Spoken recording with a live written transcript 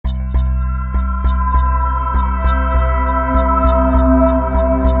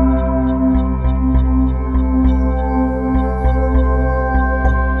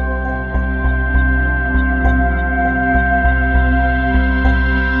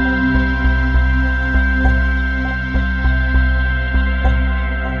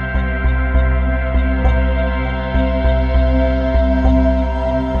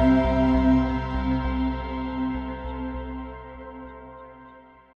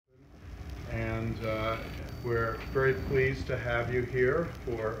we're very pleased to have you here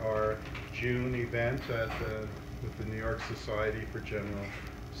for our June event with the New York Society for General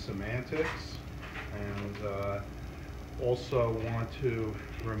Semantics. And also want to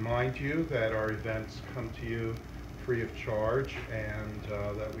remind you that our events come to you free of charge, and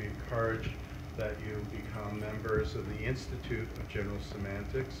that we encourage that you become members of the Institute of General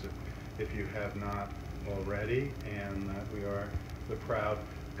Semantics if you have not already, and that we are the proud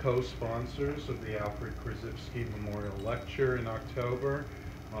co-sponsors of the Alfred Korzybski Memorial Lecture in October,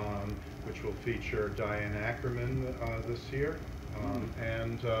 which will feature Diane Ackerman this year,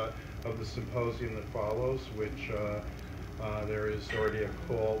 and of the symposium that follows, which there is already a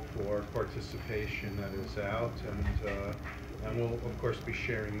call for participation that is out, and we'll of course be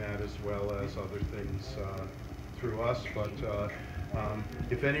sharing that as well as other things through us. But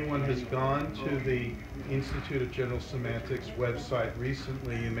if anyone has gone to the Institute of General Semantics website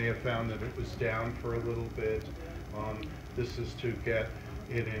recently, you may have found that it was down for a little bit. This is to get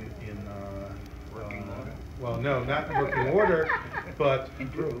it in working order. Well, no, not in working order, but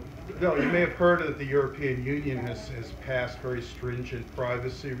improved. No, you may have heard that the European Union has passed very stringent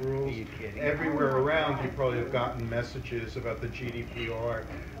privacy rules. Are you kidding? Everywhere around, you probably have gotten messages about the GDPR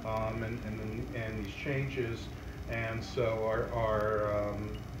and these changes. And so our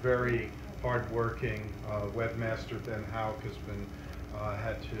very hardworking webmaster Ben Hauk has been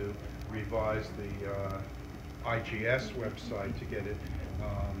had to revise the IGS website to get it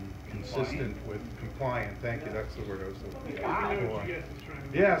consistent with compliant. Thank you. That's the word I was looking for.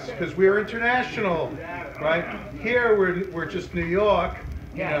 Yes, because we're international, right? Here we're just New York,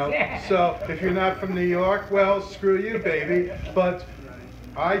 you know. So if you're not from New York, well, screw you, baby. But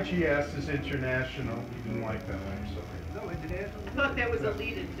IGS is international. You didn't like that, I'm sorry. I thought that was a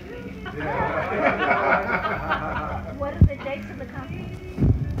lead-in to me. What are the dates of the conference?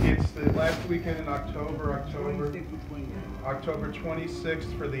 It's the last weekend in October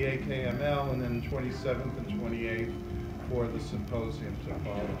 26th for the AKML, and then 27th and 28th for the symposium to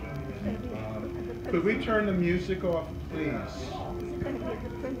follow. Could we turn the music off, please?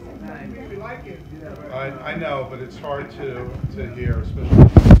 We like it. I know, but it's hard to hear, especially.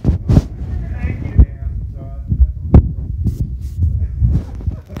 Thank you.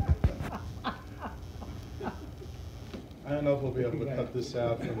 I don't know if we'll be able to cut this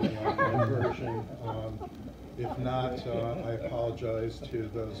out from the online version. If not, I apologize to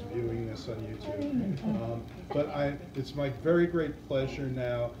those viewing this on YouTube. But it's my very great pleasure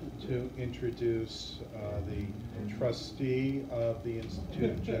now to introduce the trustee of the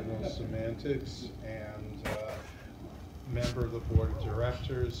Institute of General Semantics and member of the board of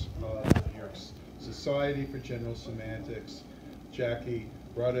directors of the New York Society for General Semantics, Jackie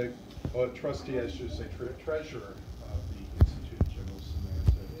Ruddick, trustee, I should say, treasurer of the Institute of General Semantics.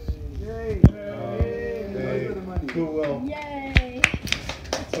 Who will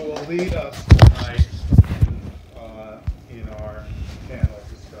lead us tonight in our panel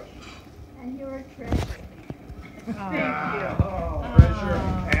discussion. And you're a treasurer. Thank you. Treasurer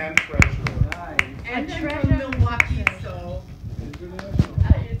and treasurer. Nice. And I'm from Milwaukee, so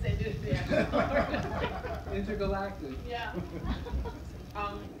it's international. Intergalactic. Yeah.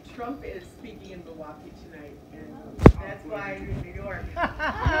 Trump is speaking in Milwaukee tonight, and that's why I'm in New York.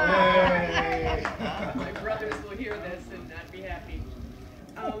 My brothers will hear this and not be happy.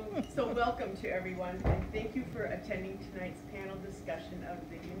 So welcome to everyone, and thank you for attending tonight's panel discussion of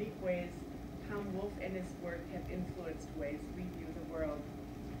the unique ways Tom Wolfe and his work have influenced ways we view the world.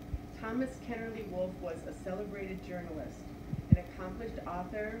 Thomas Kennerly Wolfe was a celebrated journalist, an accomplished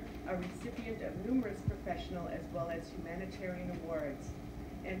author, a recipient of numerous professional as well as humanitarian awards.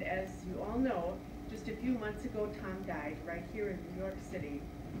 And as you all know, just a few months ago, Tom died right here in New York City,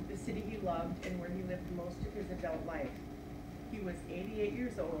 the city he loved and where he lived most of his adult life. He was 88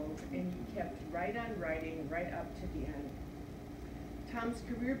 years old, and he kept right on writing right up to the end. Tom's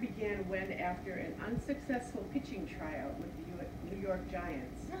career began when, after an unsuccessful pitching tryout with the New York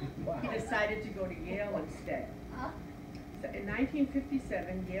Giants, he decided to go to Yale instead. So in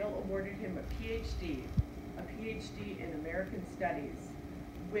 1957, Yale awarded him a PhD in American Studies,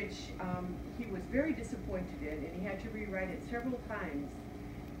 which he was very disappointed in, and he had to rewrite it several times,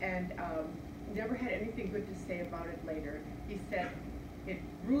 and never had anything good to say about it later. He said it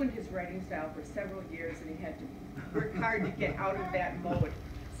ruined his writing style for several years, and he had to work hard to get out of that mode.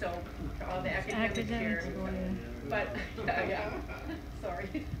 So to all the academics here, but yeah, sorry,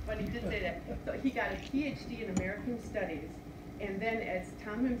 but he did say that. So he got a PhD in American Studies, and then, as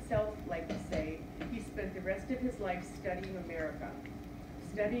Tom himself liked to say, he spent the rest of his life studying America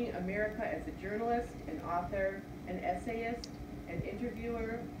as a journalist, an author, an essayist, an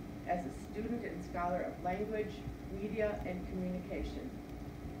interviewer, as a student and scholar of language, media, and communication.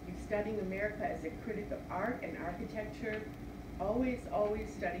 He's studying America as a critic of art and architecture, always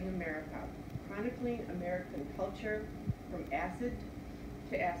studying America, chronicling American culture from acid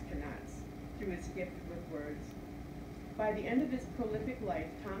to astronauts through his gift with words. By the end of his prolific life,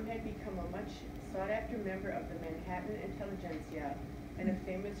 Tom had become a much sought-after member of the Manhattan intelligentsia and a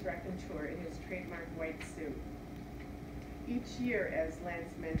famous raconteur in his trademark white suit. Each year, as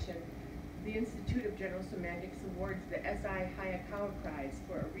Lance mentioned, the Institute of General Semantics awards the S.I. Hayakawa Prize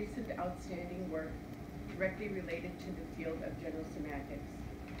for a recent outstanding work directly related to the field of general semantics.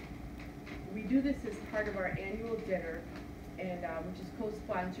 We do this as part of our annual dinner, and which is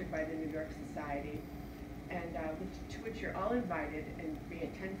co-sponsored by the New York Society, and to which you're all invited and be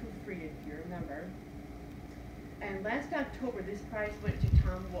attend for free if you're a member. And last October, this prize went to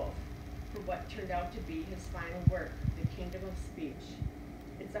Tom Wolfe for what turned out to be his final work, The Kingdom of Speech.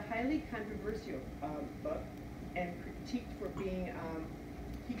 It's a highly controversial book and critiqued for being,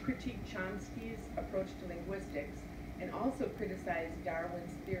 he critiqued Chomsky's approach to linguistics and also criticized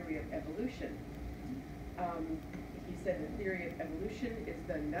Darwin's theory of evolution. He said the theory of evolution is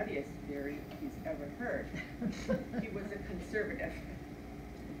the nuttiest theory he's ever heard. He was a conservative.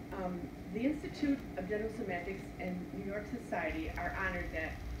 The Institute of General Semantics and New York Society are honored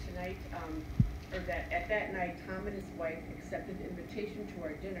that tonight, or that at that night, Tom and his wife accepted the invitation to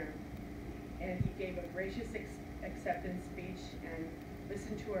our dinner, and he gave a gracious acceptance speech and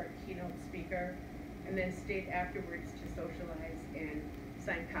listened to our keynote speaker, and then stayed afterwards to socialize and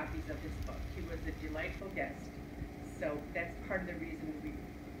sign copies of his book. He was a delightful guest. So that's part of the reason we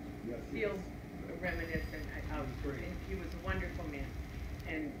feel reminiscent of, and he was a wonderful man,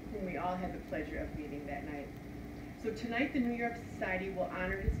 and whom we all had the pleasure of meeting that night. So tonight, the New York Society will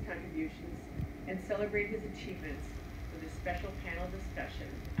honor his contributions and celebrate his achievements with a special panel discussion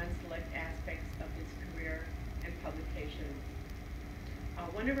on select aspects of his career and publications.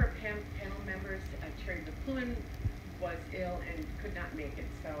 One of our panel members, Terry McClellan, was ill and could not make it,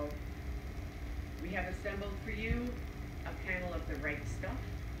 so we have assembled for you a panel of the right stuff,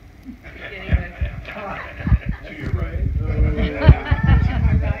 beginning with to your right. to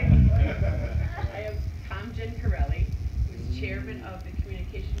my right, I have Tom Kennerly, who's chairman of the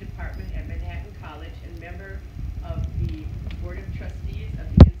communication department at Manhattan College and member of the board of trustees of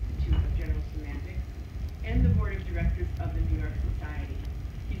the Institute of General Semantics and the board of directors of the New York Society.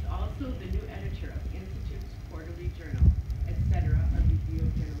 He's also the new editor of the Institute's quarterly journal, etc., a review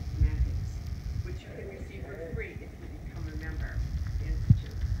of general semantics, which you can receive for free if you become a member of the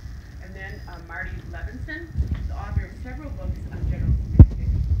Institute. And then Marty Levinson, the author of several books on general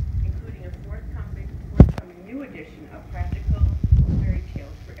semantics, including a forthcoming new edition of Practical Fairy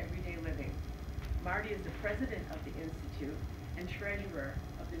Tales for Everyday Living. Marty is the president of the Institute and treasurer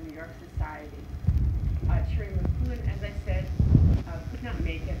of the New York Society. Terry McClellan, as I said, could not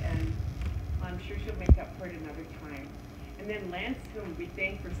make it, and I'm sure she'll make up for it another time. And then Lance, whom we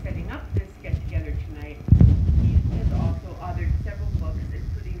thank for setting up this get-together tonight, he has also authored several books,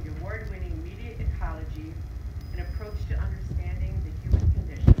 including the award-winning Media Ecology, An Approach to Understanding the Human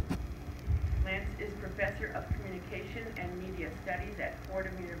Condition. Lance is professor of communication and media studies at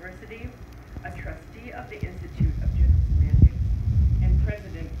Fordham University, a trustee of the Institute of General Semantics, and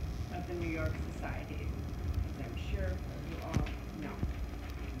president of the New York Society, as I'm sure you all know.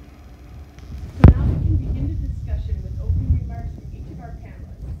 So now we can begin the discussion with opening remarks from each of our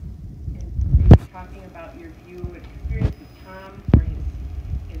panelists, and maybe talking about your view and experience with Tom for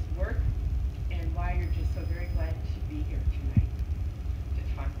his work, and why you're just so very glad to be here tonight to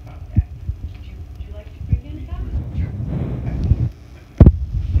talk about that. Would you like to begin, Tom? Sure.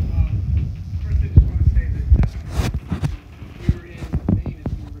 First, I just want to say that we were in Maine at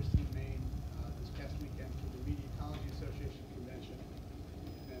the University of Maine this past weekend for the Media Ecology Association convention,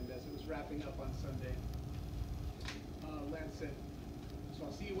 and as it was wrapping up on Sunday, Lance said, "So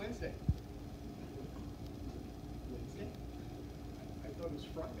I'll see you Wednesday." Wednesday? I thought it was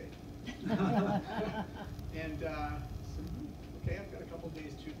Friday. And so, okay, I've got a couple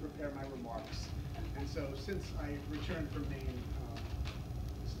days to prepare my remarks. And so since I returned from Maine,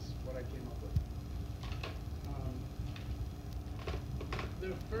 this is what I came up with.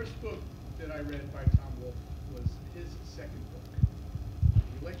 The first book that I read by Tom Wolfe was his second book,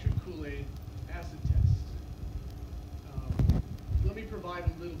 The Electric Kool-Aid Acid Test. Let me provide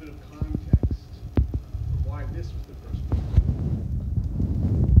a little bit of context for why this was the first book.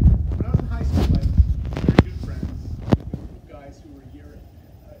 When I was in high school, I had very good friends, a group of guys who were a year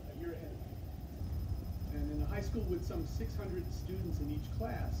ahead. And in a high school with some 600 students in each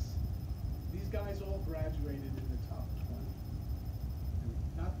class, these guys all graduated in the top 20.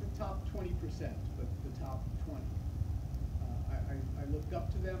 Not the but the top 20. I looked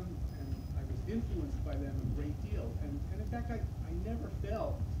up to them, and I was influenced by them a great deal. And in fact, I never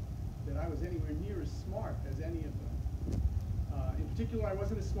felt that I was anywhere near as smart as any of them. In particular, I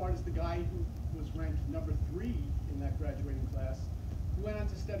wasn't as smart as the guy who was ranked number 3 in that graduating class, who went on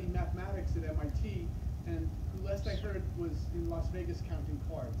to study mathematics at MIT, and who, last I heard, was in Las Vegas counting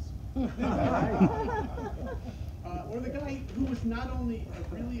cards. Or the guy who was not only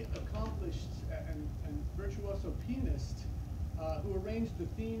a really accomplished and virtuoso pianist, who arranged the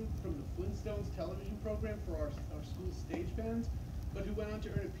theme from the Flintstones television program for our school's stage band, but who went on to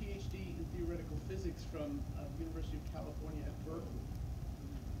earn a PhD in theoretical physics from the University of California at Berkeley.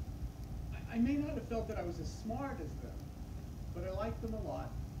 I may not have felt that I was as smart as them, but I liked them a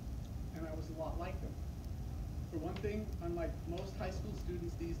lot, and I was a lot like them. For one thing, unlike most high school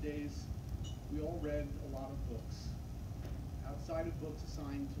students these days, we all read a lot of books, outside of books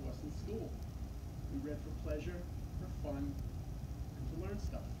assigned to us in school. We read for pleasure, for fun, and to learn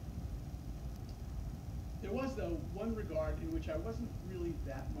stuff. There was, though, one regard in which I wasn't really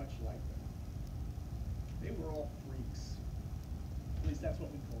that much like them. They were all freaks. At least that's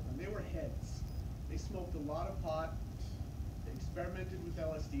what we called them. They were heads. They smoked a lot of pot. They experimented with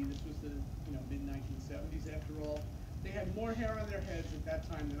LSD. This was the mid-1970s, after all. They had more hair on their heads at that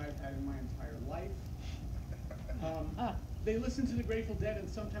time than I've had in my entire life. They listened to the Grateful Dead and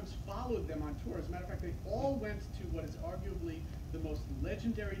sometimes followed them on tour. As a matter of fact, they all went to what is arguably the most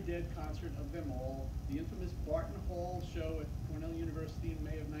legendary Dead concert of them all, the infamous Barton Hall show at Cornell University in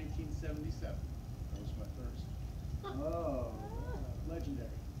May of 1977. That was my first. Oh, legendary.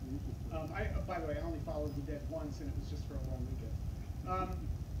 By the way, I only followed the Dead once, and it was just for a long weekend.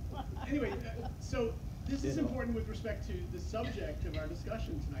 Anyway, so this is important with respect to the subject of our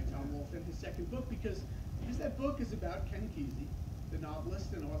discussion tonight, Tom Wolfe, and his second book, because that book is about Ken Kesey, the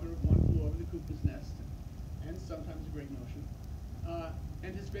novelist and author of One Flew Over the Cuckoo's Nest, and Sometimes a Great Notion,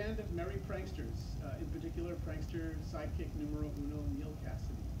 and his band of merry pranksters, in particular prankster sidekick numero uno Neil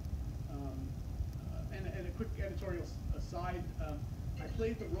Cassidy. And a quick editorial aside, I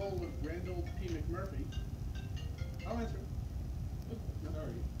played the role of Randall P. McMurphy. I'll answer.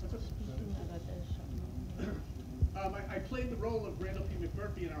 Sorry. That's okay. I played the role of Randall P.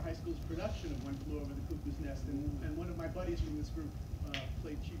 McMurphy in our high school's production of One Flew Over the Cuckoo's Nest, and one of my buddies from this group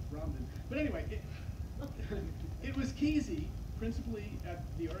played Chief Bromden. But anyway, it was Kesey, principally at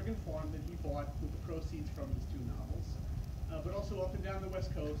the Oregon farm, that he bought with the proceeds from his 2 novels, but also up and down the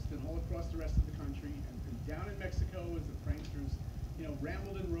West Coast and all across the rest of the country, and down in Mexico as the pranksters,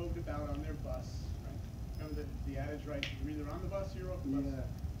 rambled and roved about on their bus. Right? Remember the adage, right? You're either on the bus or you're off the bus,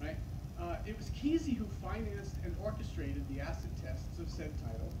 right? It was Kesey who financed and orchestrated the acid tests of said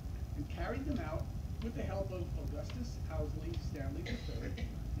title and carried them out with the help of Augustus Housley Stanley III,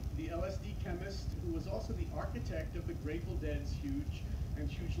 the LSD chemist who was also the architect of the Grateful Dead's huge and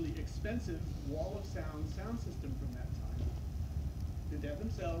hugely expensive wall of sound system from that time. The Dead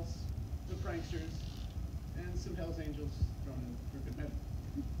themselves, the pranksters, and some Hells Angels thrown in for good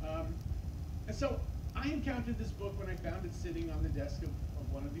measure. And so I encountered this book when I found it sitting on the desk of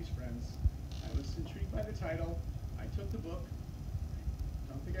one of these friends. I was intrigued by the title. I took the book.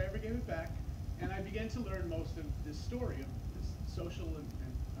 I don't think I ever gave it back. And I began to learn most of this story, of this social and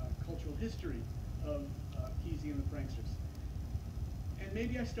cultural history of Kesey and the pranksters. And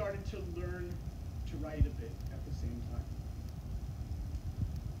maybe I started to learn to write a bit at the same time.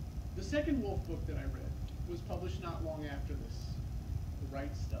 The second Wolfe book that I read was published not long after this, The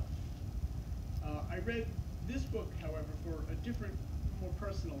Right Stuff. I read this book, however, for a different, more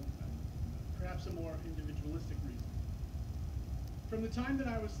personal, perhaps a more individualistic reason. From the time that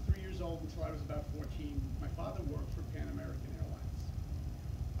I was 3 years old until I was about 14, my father worked for Pan American Airlines.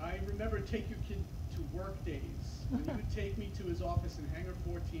 I remember Take Your Kid to Work days, when he would take me to his office in Hangar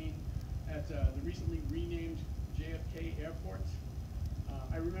 14 at the recently renamed JFK Airport.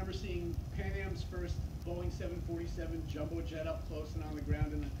 I remember seeing Pan Am's first Boeing 747 jumbo jet up close and on the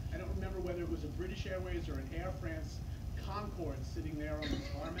ground, and I don't remember whether it was a British Airways or an Air France Concorde sitting there on the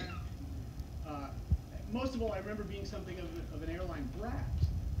tarmac. Most of all, I remember being something of an airline brat.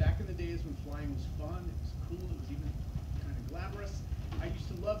 Back in the days when flying was fun, it was cool, it was even kind of glamorous. I used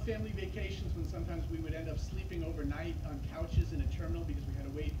to love family vacations when sometimes we would end up sleeping overnight on couches in a terminal because we had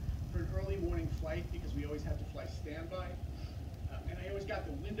to wait for an early morning flight because we always had to fly standby. And I always got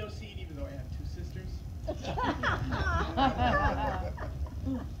the window seat even though I had 2 sisters.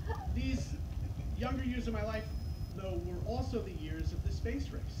 These younger years of my life, though, were also the years of the space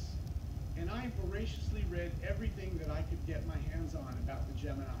race. And I voraciously read everything that I could get my hands on about the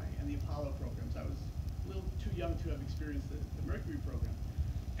Gemini and the Apollo programs. I was a little too young to have experienced the Mercury program.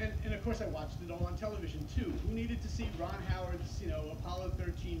 And of course I watched it all on television too. Who needed to see Ron Howard's, Apollo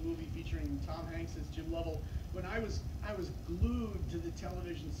 13 movie featuring Tom Hanks as Jim Lovell when I was glued to the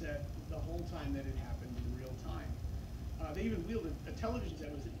television set the whole time that it happened in real time. They even wheeled a television set.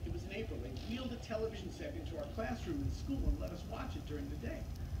 It was in April. They wheeled a television set into our classroom in school and let us watch it during the day.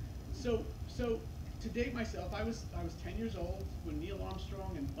 So to date myself, I was 10 years old when Neil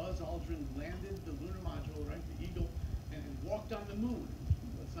Armstrong and Buzz Aldrin landed the lunar module, right, the Eagle, and walked on the moon.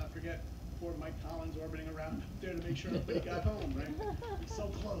 Let's not forget poor Mike Collins orbiting around up there to make sure everybody got home, right?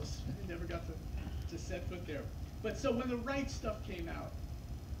 So close. We never got to set foot there. But so when the right stuff came out,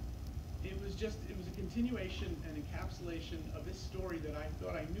 it was a continuation and encapsulation of this story that I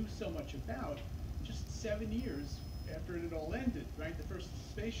thought I knew so much about just 7 years after it had all ended, right? The first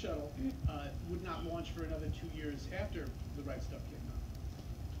space shuttle would not launch for another 2 years after the right stuff came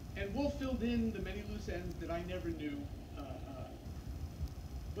out. And Wolfe filled in the many loose ends that I never knew,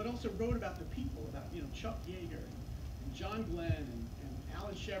 but also wrote about the people, about Chuck Yeager and John Glenn and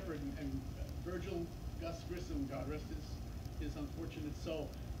Alan Shepard and Virgil Gus Grissom, God rest his unfortunate soul.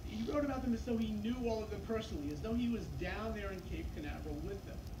 He wrote about them as though he knew all of them personally, as though he was down there in Cape Canaveral with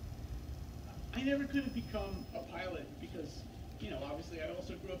them. I never could have become a pilot because, obviously I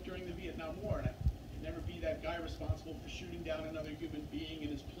also grew up during the Vietnam War, and I could never be that guy responsible for shooting down another human being in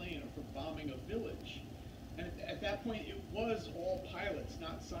his plane or for bombing a village. And at that point, it was all pilots,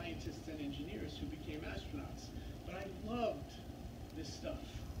 not scientists and engineers who became astronauts. But I loved this stuff.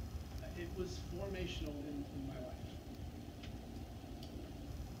 It was formational in my life.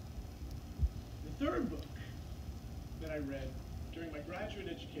 The third book that I read during my graduate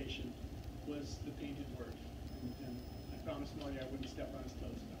education was The Painted Word. And I promised Marty I wouldn't step on his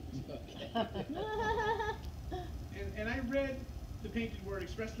toes about this book. And I read The Painted Word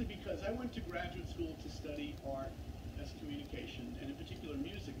expressly because I went to graduate school to study art as communication, and in particular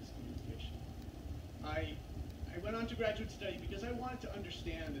music as communication. I went on to graduate study because I wanted to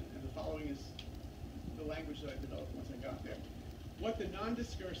understand, and the following is the language that I developed once I got there, what the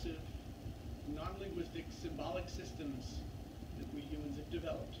non-discursive, non-linguistic, symbolic systems that we humans have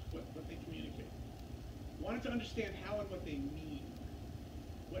developed, what they communicate. I wanted to understand how and what they mean.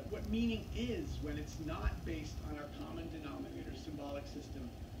 What meaning is when it's not based on our common denominator symbolic system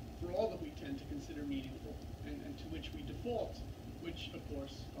for all that we tend to consider meaningful and to which we default, which of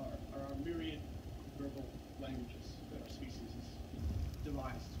course are our myriad verbal languages that our species has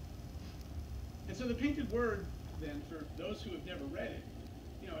devised. And so The Painted Word, then, for those who have never read it,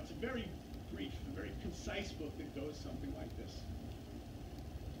 it's a very brief, a very concise book that goes something like this.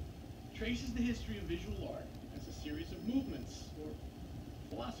 Traces the history of visual art as a series of movements, or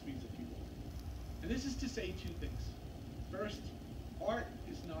philosophies, if you will. And this is to say two things. First, art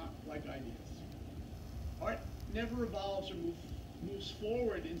is not like ideas. Art never evolves or moves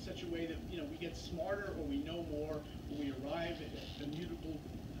forward in such a way that we get smarter or we know more or we arrive at immutable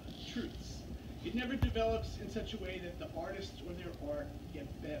truths. It never develops in such a way that the artist or their art get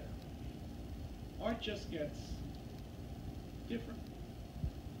better. Art just gets different.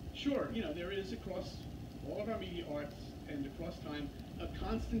 Sure, there is across all of our media arts and across time a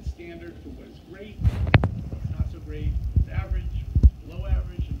constant standard for what is great, what's not so great, what's average, what's below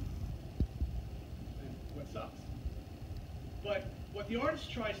average, and what sucks. But what the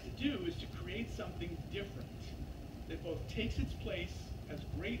artist tries to do is to create something different that both takes its place as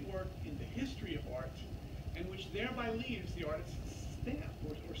great work in the history of art and which thereby leaves the artist's stamp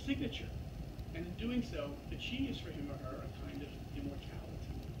or signature, and in doing so achieves for him or her a kind of immortality.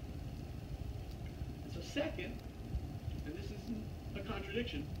 And so second, and this isn't a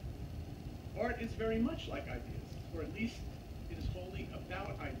contradiction, art is very much like ideas, or at least it is wholly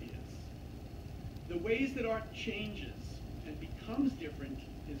about ideas. The ways that art changes and becomes different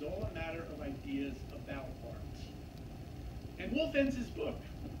is all a matter of ideas about art. And Wolfe ends his book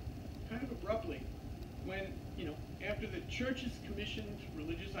kind of abruptly when, after the church's commissioned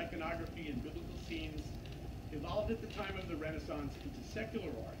religious iconography and biblical scenes evolved at the time of the Renaissance into secular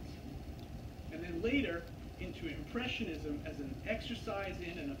art, and then later into Impressionism as an exercise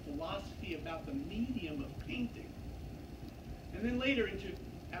in and a philosophy about the medium of painting, and then later into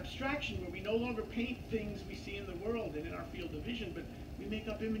abstraction, where we no longer paint things we see in the world and in our field of vision, but we make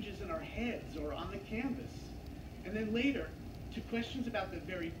up images in our heads or on the canvas, and then later to questions about the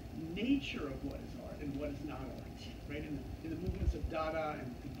very nature of what is art and what is not art, right? In the movements of Dada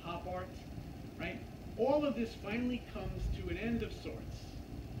and pop art, right? All of this finally comes to an end of sorts,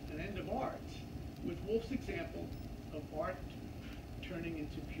 an end of art, with Wolfe's example of art turning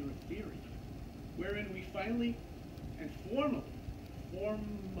into pure theory, wherein we finally and formally,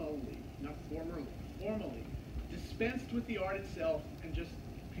 not formally, dispensed with the art itself and just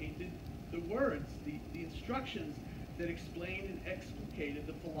painted the words, the instructions that explained and explicated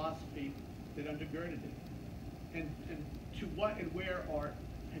the philosophy that undergirded it, and to what and where art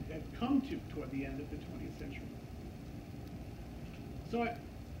had come to toward the end of the 20th century. So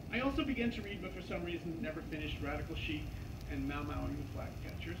I also began to read, but for some reason never finished, Radical Chic and Mau Mau and the Flak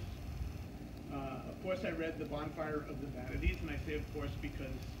Catchers. Of course, I read The Bonfire of the Vanities, and I say of course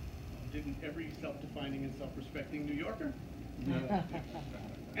because didn't every self-defining and self-respecting New Yorker? No.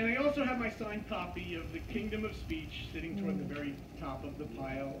 And I also have my signed copy of The Kingdom of Speech sitting toward the very top of the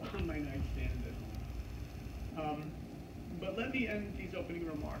pile on my nightstand at home. But let me end these opening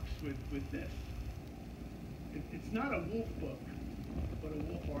remarks with this. It's not a Wolfe book, but a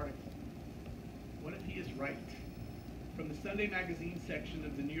Wolfe article. What if he is right? From the Sunday magazine section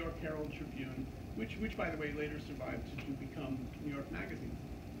of the New York Herald-Tribune, which by the way later survived to become New York Magazine.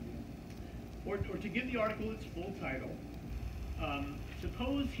 Or to give the article its full title,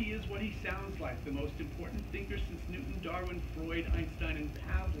 suppose he is what he sounds like, the most important thinker since Newton, Darwin, Freud, Einstein, and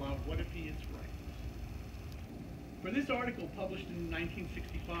Pavlov. What if he is right? For this article, published in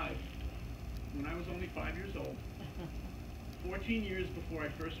 1965, when I was only 5 years old, 14 years before I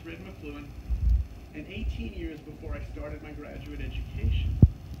first read McLuhan, and 18 years before I started my graduate education,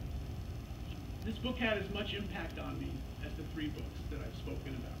 this book had as much impact on me as the 3 books that I've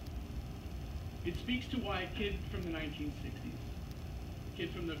spoken about. It speaks to why a kid from the 1960s, a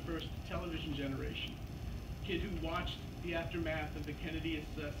kid from the first television generation, a kid who watched the aftermath of the Kennedy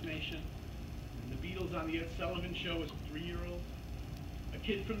assassination, and the Beatles on the Ed Sullivan Show as a 3-year-old, a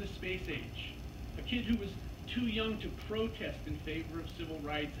kid from the space age, a kid who was too young to protest in favor of civil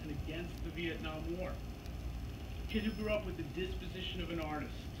rights and against the Vietnam War, a kid who grew up with the disposition of an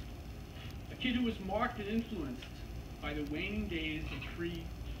artist, a kid who was marked and influenced by the waning days of free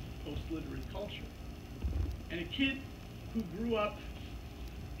post-literate culture, and a kid who grew up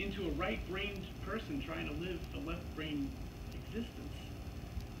into a right-brained person trying to live a left-brained existence,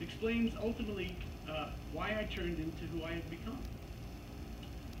 explains ultimately why I turned into who I have become.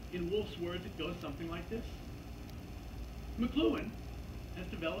 In Wolfe's words, it goes something like this. McLuhan has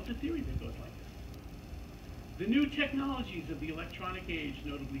developed a theory that goes like this. The new technologies of the electronic age,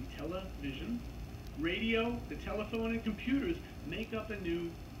 notably television, radio, the telephone, and computers, make up a new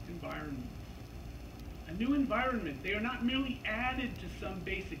environment. A new environment. They are not merely added to some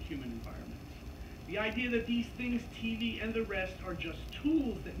basic human environment. The idea that these things, TV and the rest, are just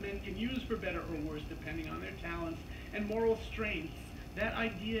tools that men can use for better or worse depending on their talents and moral strengths, that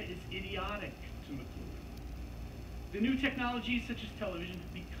idea is idiotic to McLuhan. The new technologies such as television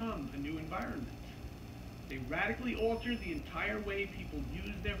have become a new environment. They radically alter the entire way people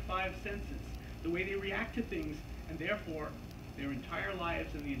use their 5 senses, the way they react to things, and therefore their entire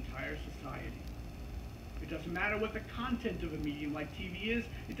lives and the entire society. It doesn't matter what the content of a medium like TV is.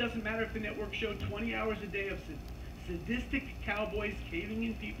 It doesn't matter if the network showed 20 hours a day of sadistic cowboys caving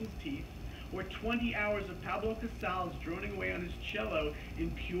in people's teeth, or 20 hours of Pablo Casals droning away on his cello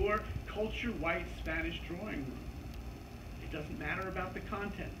in pure culture-white Spanish drawing room. It doesn't matter about the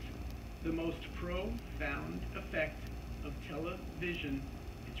content. The most profound effect of television,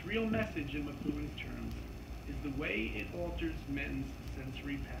 its real message in McLuhan's terms, is the way it alters men's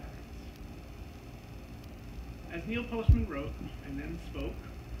sensory patterns. As Neil Postman wrote and then spoke,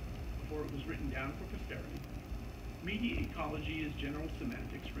 before it was written down for posterity, media ecology is general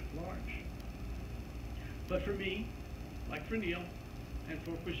semantics writ large. But for me, like for Neil, and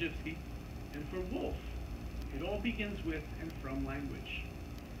for Krzyzewski, and for Wolfe, it all begins with and from language.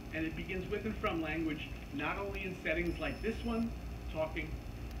 And it begins with and from language, not only in settings like this one, talking,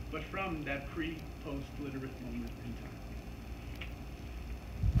 but from that pre-post-literate moment in time.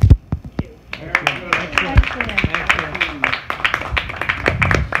 Thank you. Excellent.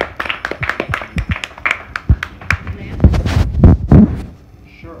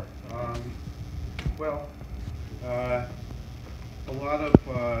 Sure. Well, a lot of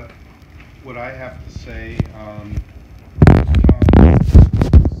what I have to say, Tom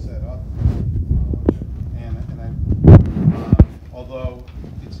set up, although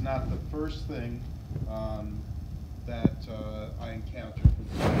it's not the first thing that I encountered from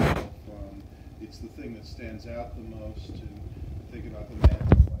myself, it's the thing that stands out the most to think about the man in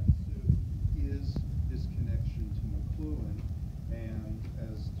the white suit is his connection to McLuhan. And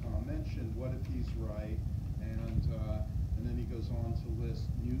as Tom mentioned, what if he's right? And then he goes on to list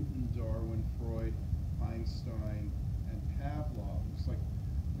Newton, Darwin, Freud, Einstein, and Pavlov. It's like,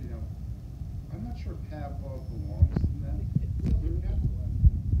 I'm not sure Pavlov belongs to them.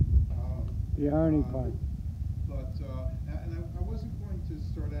 The irony part. But and I wasn't going to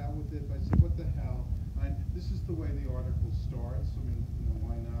start out with it, but I said, what the hell? This is the way the article starts. I mean,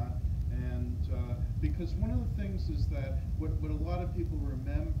 why not? because one of the things is that what a lot of people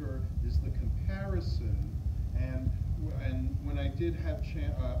remember is the comparison, and when I did have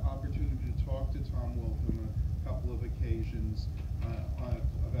opportunity to talk to Tom Wolfe on a couple of occasions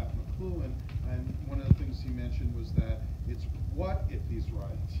about McLuhan, and one of the things he mentioned was that it's what if he's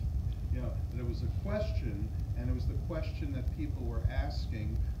right. You know, there was a question, and it was the question that people were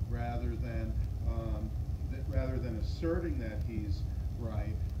asking rather than asserting that he's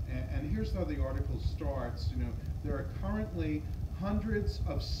right. And here's how the article starts. You know, there are currently hundreds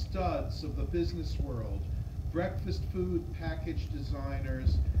of studs of the business world, breakfast food package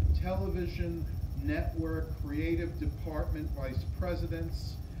designers, television network creative department vice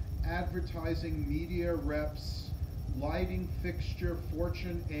presidents, advertising media reps, lighting fixture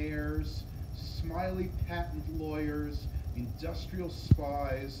fortune heirs, smiley patent lawyers, industrial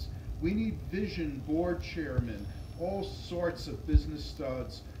spies. We need vision board chairmen, all sorts of business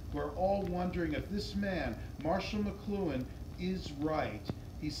studs who are all wondering if this man, Marshall McLuhan, is right.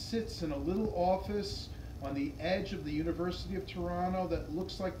 He sits in a little office on the edge of the University of Toronto that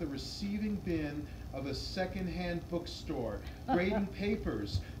looks like the receiving bin of a second-hand bookstore, grading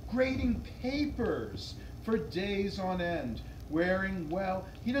papers for days on end, wearing, well,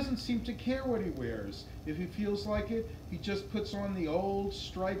 he doesn't seem to care what he wears. If he feels like it, he just puts on the old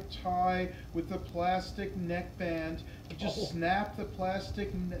striped tie with the plastic neckband. You just snap the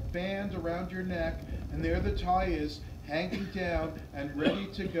plastic band around your neck, and there the tie is, hanging down and ready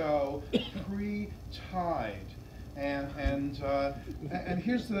to go, pre-tied. And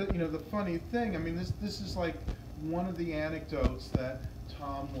here's the funny thing. I mean, this is like one of the anecdotes that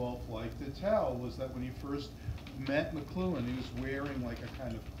Tom Wolfe liked to tell, was that when he first met McLuhan, he was wearing like a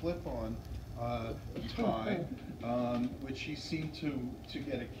kind of clip-on tie, which he seemed to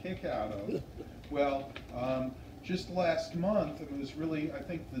get a kick out of. Well, just last month, it was really, I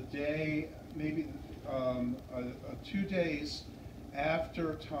think, the day, maybe 2 days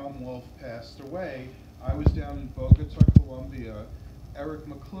after Tom Wolfe passed away, I was down in Bogota, Colombia. Eric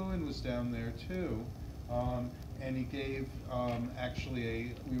McLuhan was down there too, and he gave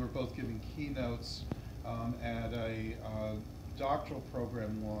we were both giving keynotes at a doctoral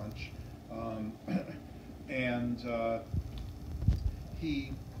program launch, and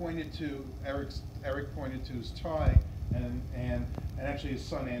he pointed to Eric pointed to his tie, and actually his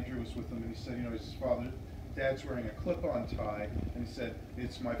son Andrew was with him, and he said, you know, his dad's wearing a clip-on tie, and he said,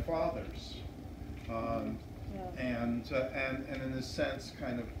 it's my father's. And in a sense,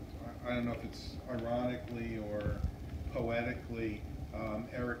 kind of, I don't know if it's ironically or poetically,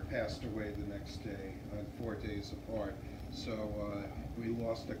 Eric passed away the next day, 4 days apart. So we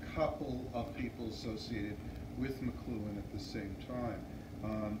lost a couple of people associated with McLuhan at the same time.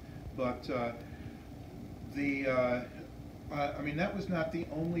 I mean, that was not the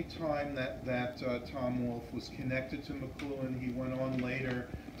only time that Tom Wolfe was connected to McLuhan. He went on later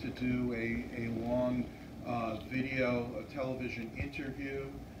to do a long television interview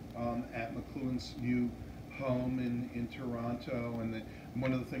at McLuhan's new home in Toronto, and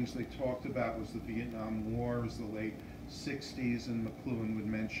one of the things they talked about was the Vietnam War. It was the late 60s, and McLuhan would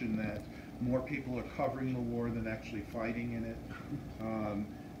mention that more people are covering the war than actually fighting in it.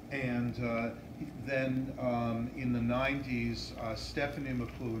 Then in the 90s, Stephanie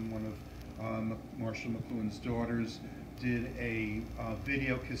McLuhan, one of Marshall McLuhan's daughters, did a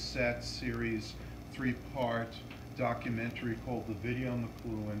video cassette series, 3-part documentary called The Video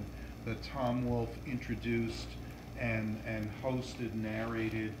McLuhan, that Tom Wolfe introduced and hosted,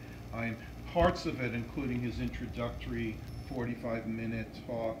 narrated. Parts of it, including his introductory 45-minute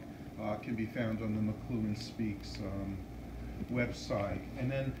talk, can be found on the McLuhan Speaks website.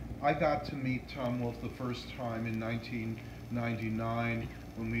 And then I got to meet Tom Wolfe the first time in 1999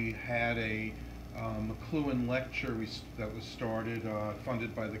 when we had a McLuhan lecture that was started,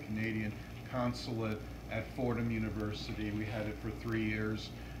 funded by the Canadian Consulate at Fordham University. We had it for 3 years,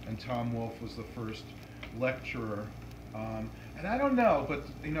 and Tom Wolfe was the first lecturer. And I don't know, but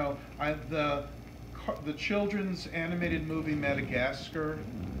you know, the children's animated movie Madagascar,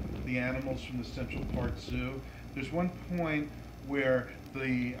 the animals from the Central Park Zoo, there's one point where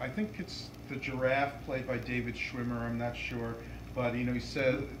I think it's the giraffe played by David Schwimmer, I'm not sure, but you know, he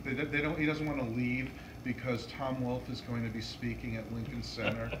said he doesn't want to leave because Tom Wolfe is going to be speaking at Lincoln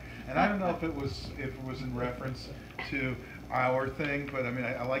Center. And I don't know if it was in reference to our thing, but I mean,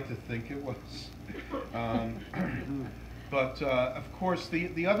 I like to think it was. But of course,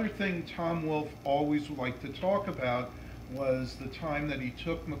 the other thing Tom Wolfe always liked to talk about was the time that he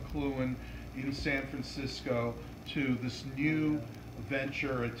took McLuhan in San Francisco to this new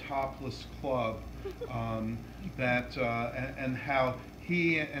venture, a topless club, and how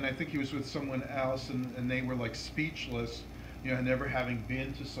he, and I think he was with someone else, and they were like speechless, never having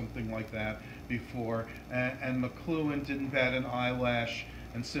been to something like that before. And McLuhan didn't bat an eyelash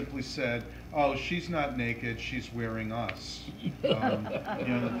and simply said, "Oh, she's not naked, she's wearing us."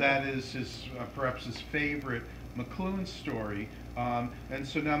 That is his, perhaps his favorite McLuhan story. And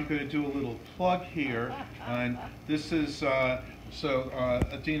so now I'm going to do a little plug here. And this is,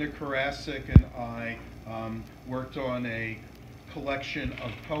 Adina Karasik and I worked on a collection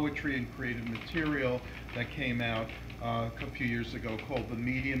of poetry and creative material that came out a few years ago called The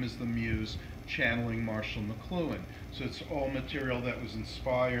Medium is the Muse, Channeling Marshall McLuhan. So it's all material that was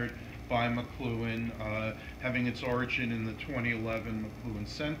inspired by McLuhan, having its origin in the 2011 McLuhan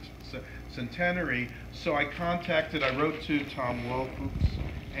centenary. So I wrote to Tom Wolfe,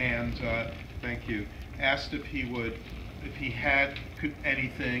 and thank you, asked if he had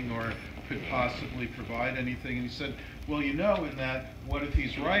anything or could possibly provide anything, and he said, well, in that What If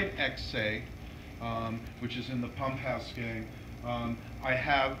He's Right essay, which is in the Pump House game,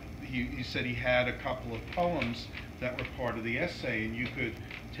 he said he had a couple of poems that were part of the essay, and you could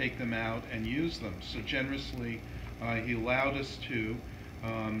take them out and use them. So generously, he allowed us to.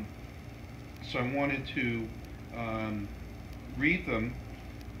 So I wanted to read them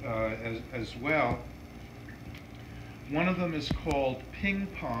as well. One of them is called Ping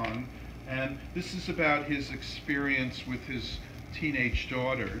Pong, and this is about his experience with his teenage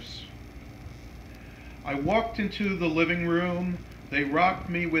daughters. I walked into the living room. They rocked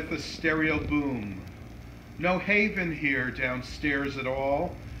me with a stereo boom. No haven here downstairs at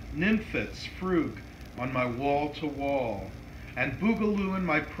all. Nymphets frug on my wall-to-wall. And boogaloo in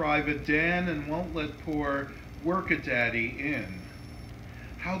my private den and won't let poor work-a-daddy in.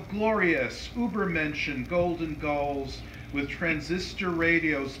 How glorious, Ubermenschen golden gulls with transistor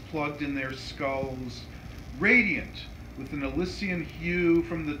radios plugged in their skulls, radiant with an Elysian hue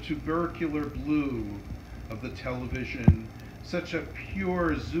from the tubercular blue of the television. Such a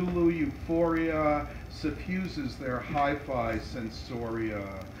pure Zulu euphoria suffuses their hi-fi sensoria.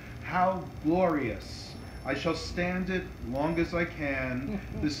 How glorious! I shall stand it long as I can,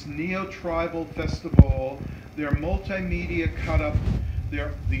 this neo-tribal festival, their multimedia cut-up,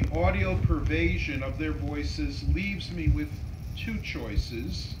 the audio pervasion of their voices leaves me with two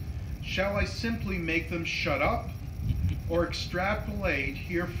choices. Shall I simply make them shut up, or extrapolate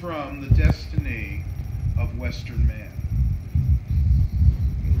herefrom the destiny of Western man?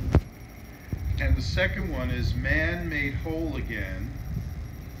 And the second one is Man Made Whole Again.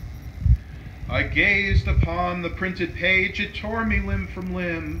 I gazed upon the printed page, it tore me limb from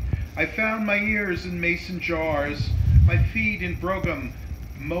limb. I found my ears in mason jars, my feet in Brougham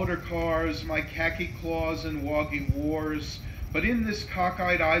motor cars, my khaki claws in woggy wars. But in this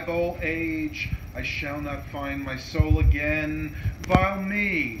cockeyed eyeball age, I shall not find my soul again. Vile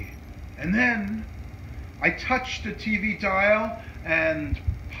me. And then I touched a TV dial, and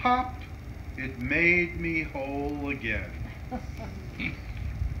pop, it made me whole again.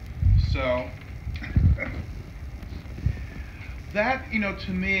 So, that,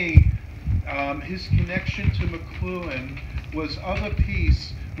 to me, his connection to McLuhan was of a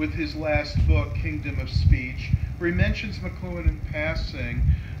piece with his last book, Kingdom of Speech, where he mentions McLuhan in passing,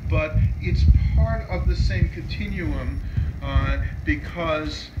 but it's part of the same continuum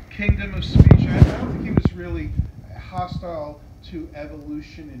because Kingdom of Speech, I don't think he was really hostile to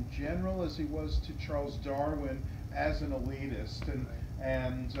evolution in general as he was to Charles Darwin as an elitist,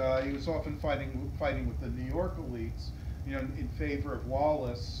 and he was often fighting with the New York elites, in favor of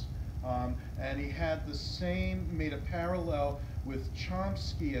Wallace, and he had made a parallel with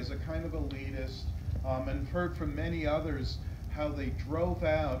Chomsky as a kind of elitist, and heard from many others how they drove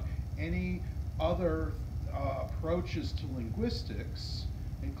out any other approaches to linguistics,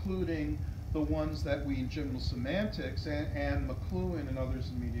 including the ones that we in general semantics and McLuhan and others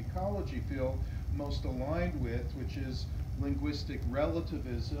in media ecology feel most aligned with, which is linguistic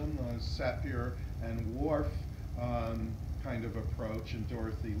relativism, Sapir and Worf kind of approach, and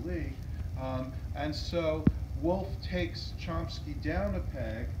Dorothy Lee. And so Wolfe takes Chomsky down a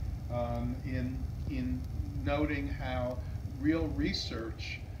peg in noting how real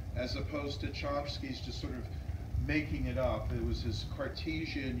research, as opposed to Chomsky's just sort of making it up, it was his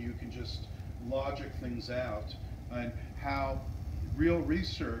Cartesian, you can just logic things out, and how real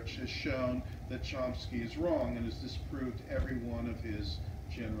research has shown that Chomsky is wrong and has disproved every one of his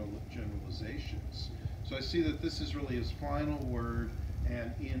generalizations. So I see that this is really his final word,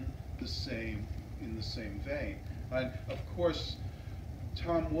 and in the same vein. And of course,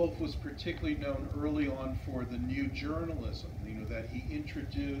 Tom Wolfe was particularly known early on for the new journalism, that he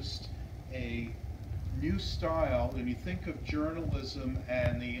introduced a new style, and you think of journalism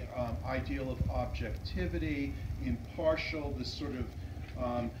and the ideal of objectivity, impartial, this sort of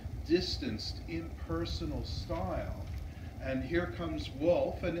distanced, impersonal style. And here comes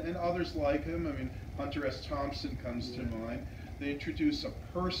Wolfe and others like him. I mean, Hunter S. Thompson comes to mind. They introduce a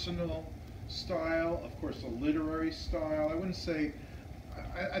personal style, of course, a literary style. I wouldn't say,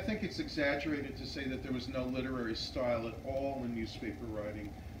 I think it's exaggerated to say that there was no literary style at all in newspaper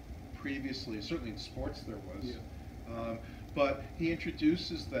writing previously. Certainly in sports there was. Yeah. But he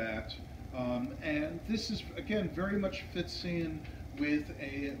introduces that, and this is, again, very much fits in with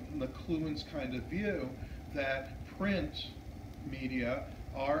a McLuhan's kind of view that print media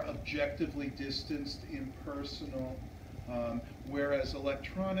are objectively distanced, impersonal, whereas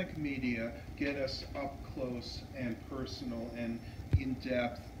electronic media get us up close and personal and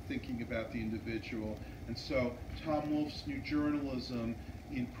in-depth, thinking about the individual. And so Tom Wolfe's new journalism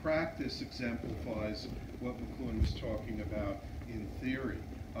in practice exemplifies what McLuhan was talking about in theory.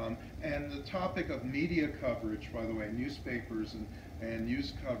 And the topic of media coverage, by the way, newspapers and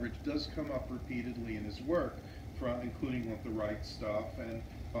news coverage does come up repeatedly in his work, including with The Right Stuff and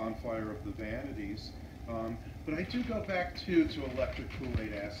Bonfire of the Vanities. But I do go back to Electric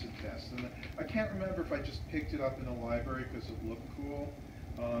Kool-Aid Acid Test. And I can't remember if I just picked it up in a library because it looked cool.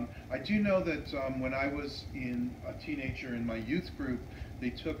 I do know that when I was a teenager in my youth group, they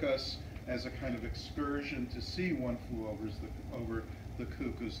took us as a kind of excursion to see One Flew Over the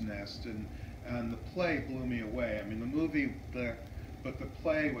Cuckoo's Nest, and the play blew me away. I mean, the movie, but the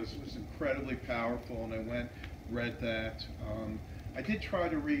play was incredibly powerful, and I went, read that. I did try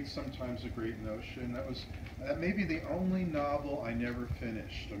to read Sometimes a Great Notion. That was maybe the only novel I never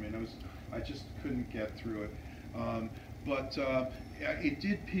finished. I mean, I just couldn't get through it. But it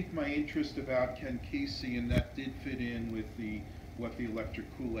did pique my interest about Ken Kesey, and that did fit in with what the Electric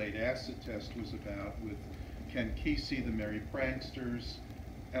Kool-Aid Acid Test was about, with Ken Kesey, the Merry Pranksters,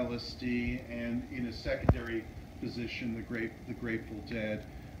 LSD, and in a secondary position, the Grateful Dead.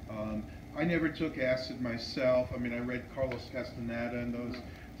 I never took acid myself. I mean, I read Carlos Castaneda in those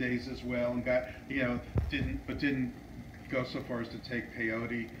days as well, and didn't go so far as to take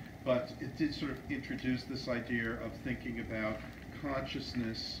peyote. But it did sort of introduce this idea of thinking about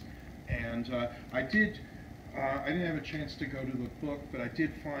consciousness. And I didn't have a chance to go to the book, but I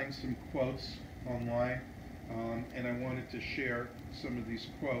did find some quotes online, and I wanted to share some of these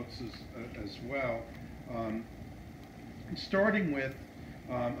quotes as well. Starting with,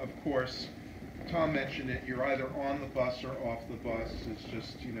 of course, Tom mentioned it, you're either on the bus or off the bus. It's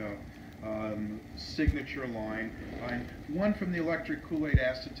just, signature line. One from the Electric Kool-Aid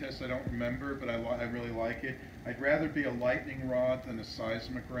Acid Test I don't remember, but I really like it. I'd rather be a lightning rod than a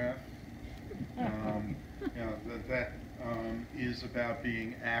seismograph. That is about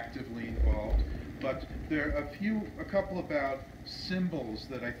being actively involved. But there are a couple about symbols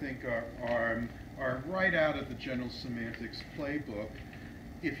that I think are right out of the General Semantics playbook.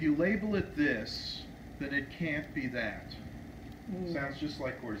 If you label it this, then it can't be that. Sounds just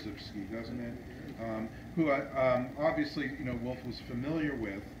like Korzybski, doesn't it? Who obviously, Wolfe was familiar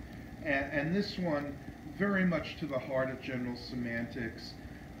with. And this one, very much to the heart of General Semantics.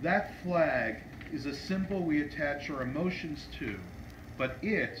 That flag is a symbol we attach our emotions to, but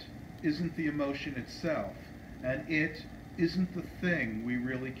it isn't the emotion itself, and it isn't the thing we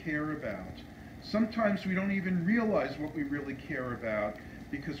really care about. Sometimes we don't even realize what we really care about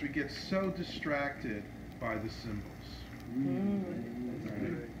because we get so distracted by the symbols.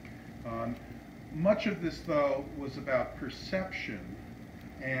 Right? Much of this, though, was about perception,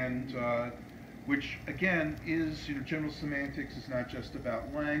 and which, again, is, General Semantics is not just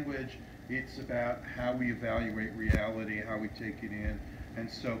about language, it's about how we evaluate reality, how we take it in, and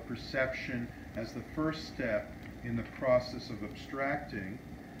so perception as the first step in the process of abstracting.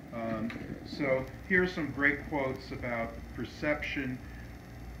 So here's some great quotes about perception.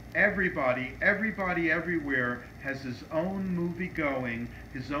 Everybody everywhere has his own movie going,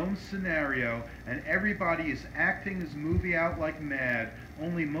 his own scenario, and everybody is acting his movie out like mad,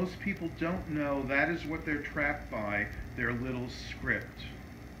 only most people don't know that is what they're trapped by, their little script.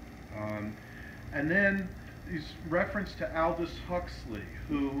 And then is reference to Aldous Huxley,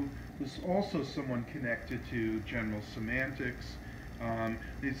 who was also someone connected to General Semantics.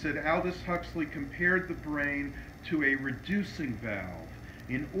 They said Aldous Huxley compared the brain to a reducing valve.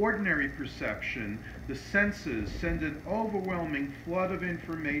 In ordinary perception, the senses send an overwhelming flood of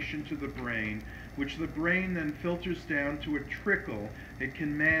information to the brain, which the brain then filters down to a trickle it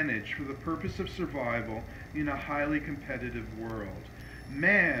can manage for the purpose of survival in a highly competitive world.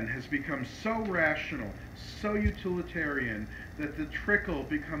 man has become so rational, so utilitarian, that the trickle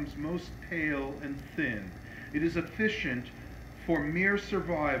becomes most pale and thin. It is efficient for mere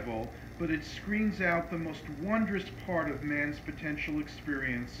survival, but it screens out the most wondrous part of man's potential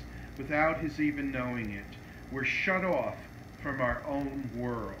experience without his even knowing it. We're shut off from our own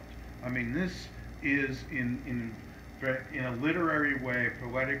world. I mean, this is in a literary way, a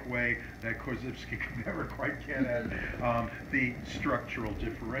poetic way, that Korzybski could never quite get at, the structural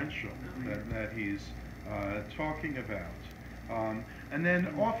differential that he's talking about. And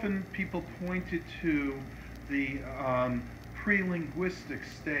then often people pointed to the pre-linguistic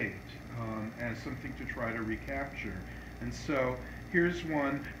state as something to try to recapture. And so here's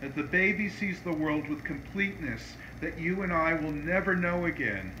one, that the baby sees the world with completeness that you and I will never know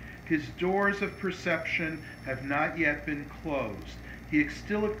again. His doors of perception have not yet been closed. He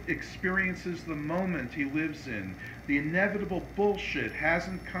still experiences the moment he lives in. The inevitable bullshit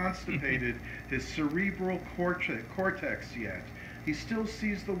hasn't constipated his cerebral cortex yet. He still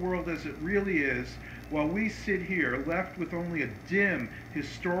sees the world as it really is, while we sit here left with only a dim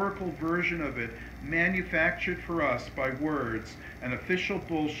historical version of it manufactured for us by words and official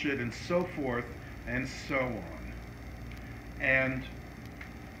bullshit and so forth and so on. And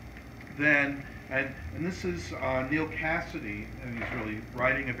then, and this is Neil Cassidy, and he's really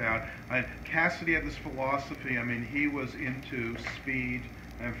writing about, Cassidy had this philosophy. I mean, he was into speed,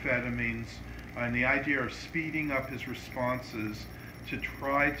 amphetamines, and the idea of speeding up his responses to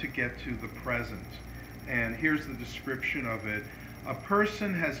try to get to the present. And here's the description of it. A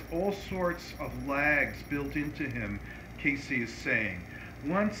person has all sorts of lags built into him, Casey is saying.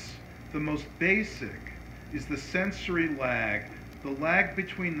 Once the most basic is the sensory lag, the lag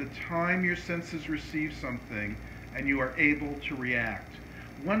between the time your senses receive something and you are able to react.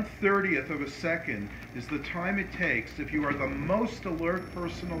 1/30th of a second is the time it takes if you are the most alert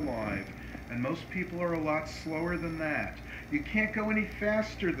person alive, and most people are a lot slower than that. You can't go any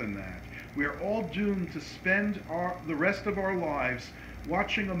faster than that. We are all doomed to spend the rest of our lives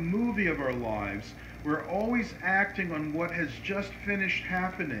watching a movie of our lives. We're always acting on what has just finished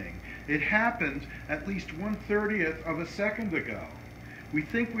happening. It happened at least 1/30th of a second ago. We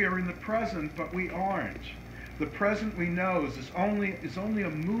think we are in the present, but we aren't. The present we know is only a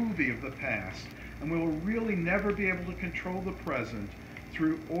movie of the past, and we will really never be able to control the present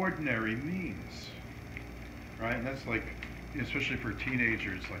through ordinary means. Right? And that's like, especially for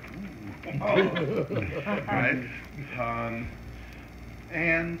teenagers, like, ooh, whoa, right?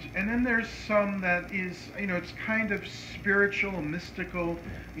 And then there's some that is, it's kind of spiritual and mystical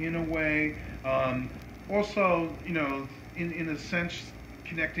in a way. Also, in a sense,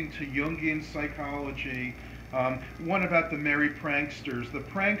 connecting to Jungian psychology. One about the merry pranksters. The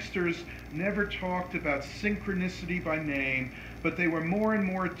pranksters never talked about synchronicity by name, but they were more and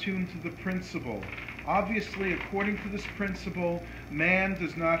more attuned to the principle. Obviously, according to this principle, man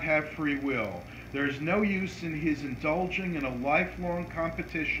does not have free will. There is no use in his indulging in a lifelong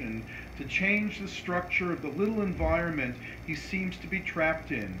competition to change the structure of the little environment he seems to be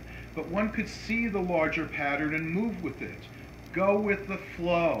trapped in. But one could see the larger pattern and move with it, go with the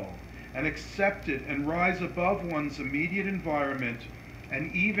flow, and accept it and rise above one's immediate environment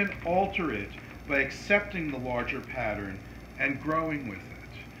and even alter it by accepting the larger pattern and growing with it.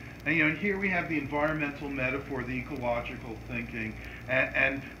 And here we have the environmental metaphor, the ecological thinking,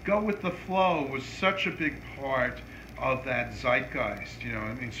 and go with the flow was such a big part of that zeitgeist.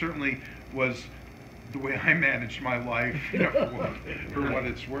 I mean, certainly was the way I managed my life, for what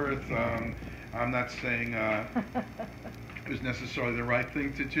it's worth. I'm not saying it was necessarily the right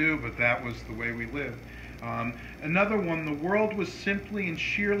thing to do, but that was the way we lived. Another one, the world was simply and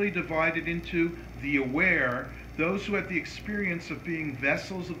sheerly divided into the aware, those who had the experience of being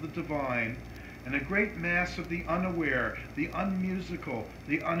vessels of the divine, and a great mass of the unaware, the unmusical,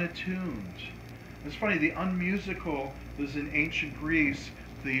 the unattuned. It's funny, the unmusical was in ancient Greece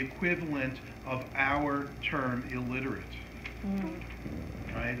the equivalent of our term illiterate.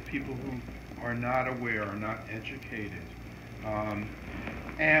 Right? The people who are not aware, are not educated.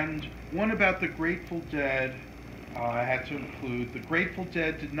 And one about the Grateful Dead, I had to include, the Grateful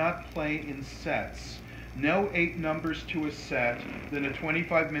Dead did not play in sets. No 8 numbers to a set, then a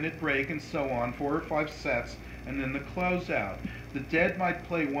 25-minute break and so on, 4 or 5 sets, and then the closeout. The Dead might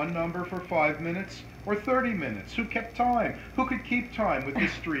play one number for 5 minutes or 30 minutes. Who kept time? Who could keep time with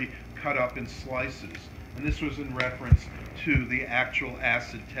history cut up in slices? And this was in reference to the actual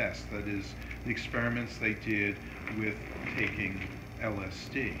acid test, that is, the experiments they did with taking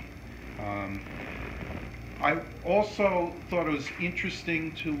LSD. I also thought it was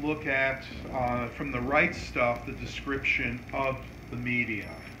interesting to look at, from the right stuff, the description of the media,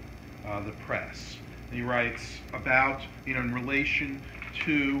 the press. And he writes about, in relation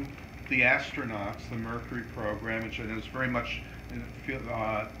to the astronauts, the Mercury program, which I know is very much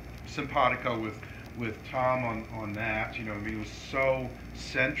simpatico with Tom on that. It was so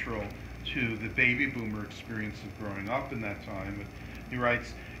central to the baby boomer experience of growing up in that time. But he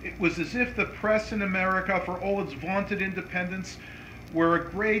writes, "It was as if the press in America, for all its vaunted independence, were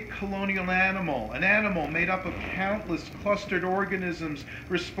a great colonial animal, an animal made up of countless clustered organisms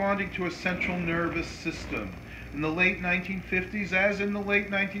responding to a central nervous system. In the late 1950s, as in the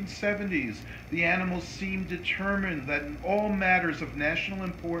late 1970s, the animals seemed determined that in all matters of national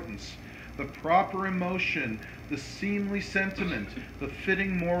importance, the proper emotion, the seemly sentiment, the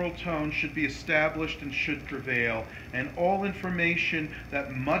fitting moral tone should be established and should prevail, and all information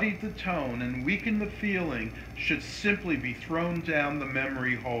that muddied the tone and weakened the feeling should simply be thrown down the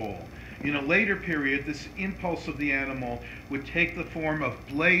memory hole. In a later period, this impulse of the animal would take the form of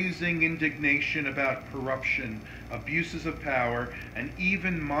blazing indignation about corruption, abuses of power, and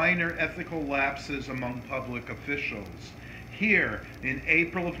even minor ethical lapses among public officials. Here, in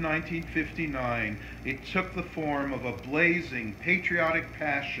April of 1959, it took the form of a blazing patriotic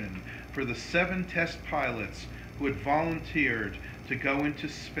passion for the 7 test pilots who had volunteered to go into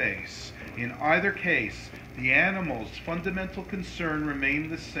space. In either case, the animal's fundamental concern remained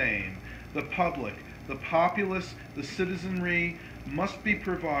the same. The public, the populace, the citizenry must be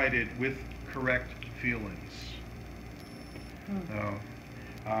provided with correct feelings."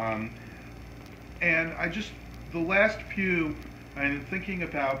 And the last few, I'm thinking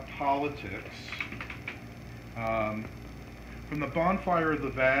about politics. From the Bonfire of the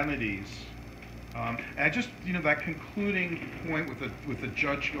Vanities, and that concluding point with the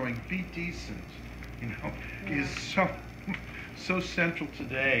judge going, "Be decent," is so central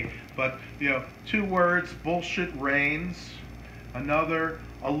today. But 2 words: bullshit reigns. Another: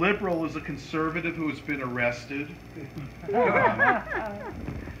 a liberal is a conservative who has been arrested.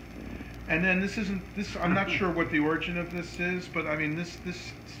 And then I'm not sure what the origin of this is, but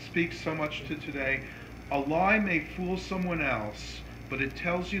this speaks so much to today. A lie may fool someone else, but it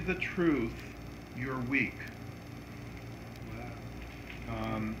tells you the truth, you're weak.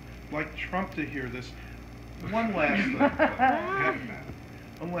 Like Trump to hear this. One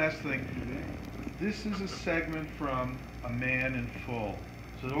last thing. This is a segment from A Man in Full.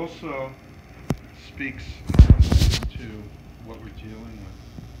 So it also speaks to what we're dealing with.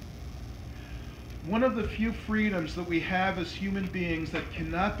 One of the few freedoms that we have as human beings that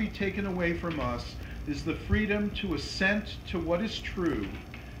cannot be taken away from us is the freedom to assent to what is true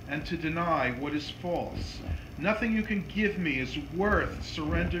and to deny what is false. Nothing you can give me is worth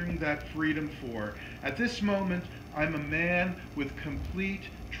surrendering that freedom for. At this moment, I'm a man with complete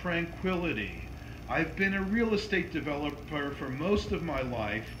tranquility. I've been a real estate developer for most of my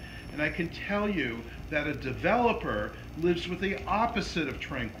life, and I can tell you that a developer lives with the opposite of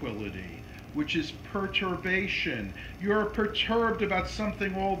tranquility, which is perturbation. You're perturbed about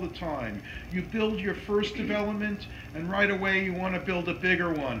something all the time. You build your first development, and right away you want to build a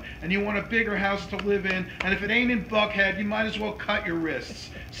bigger one, and you want a bigger house to live in, and if it ain't in Buckhead, you might as well cut your wrists.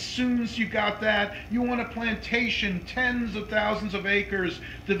 Soon as you got that, you want a plantation, tens of thousands of acres,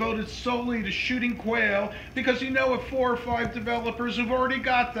 devoted solely to shooting quail, because you know of 4 or 5 developers who've already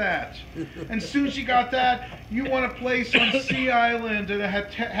got that. And soon as you got that, you want a place on Sea Island and a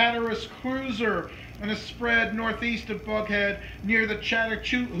Hatteras cruiser and a spread northeast of Buckhead near the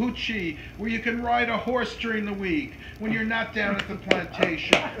Chattahoochee where you can ride a horse during the week when you're not down at the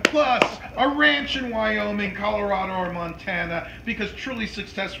plantation. Plus, a ranch in Wyoming, Colorado, or Montana, because truly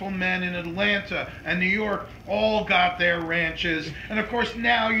successful men in Atlanta and New York all got their ranches. And of course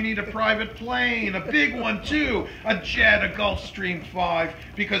now you need a private plane, a big one too, a jet, a Gulfstream 5,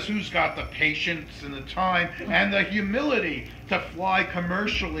 because who's got the patience and the time and the humility to fly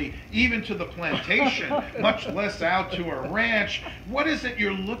commercially even to the plantation, much less out to a ranch? What is it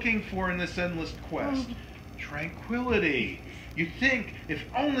you're looking for in this endless quest? Tranquility. You think if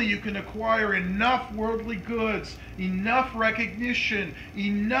only you can acquire enough worldly goods, enough recognition,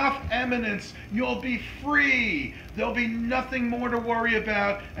 enough eminence, you'll be free. There'll be nothing more to worry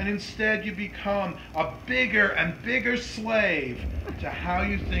about, and instead you become a bigger and bigger slave to how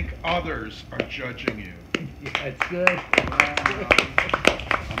you think others are judging you. Yeah, that's good. A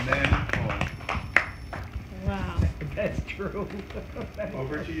man in full. Wow. That's true.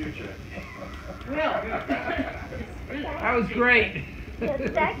 Over to you, Jay. Well, That was great.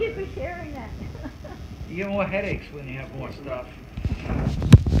 Yes, thank you for sharing that. You get more headaches when you have more stuff.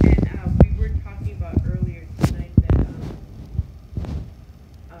 and we were talking about earlier tonight that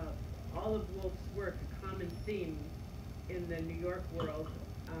Olive Wolfe's work, a common theme, in the New York world,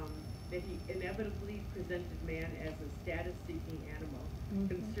 that he inevitably presented man as a status-seeking animal,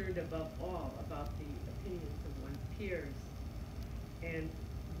 concerned above all about the opinions of one's peers. And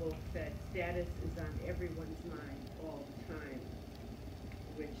Wolfe said, status is on everyone's mind all the time,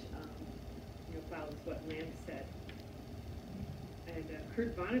 which follows what Lamb said. And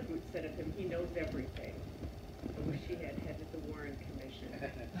Kurt Vonnegut said of him, he knows everything. I wish he had headed the Warren Commission.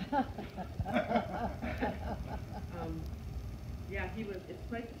 Yeah, he was, it's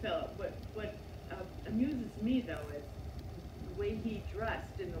quite the fellow. What amuses me, though, is the way he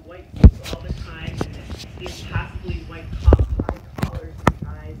dressed in the white suit all the time, and the impossibly white collars and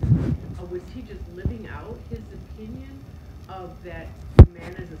ties. Was he just living out his opinion of that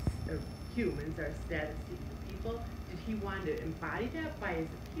men as humans are status-seeking people? Did he want to embody that by his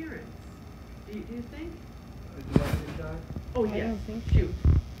appearance? Do you think? Do I think that? Oh, I yes. don't think so. Shoot.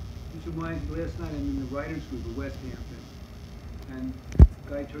 This reminds me, last night I'm in the writers group at West Hampton, and the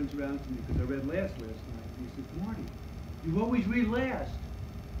guy turns around to me, because I read last night, and he said, Marty, you always read last.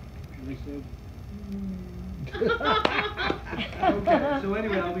 And I said, okay, so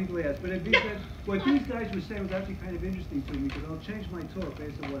anyway, I'll read last. But what these guys were saying was actually kind of interesting to me, because I'll change my talk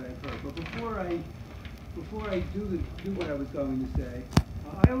based on what I've heard. But before I do what I was going to say,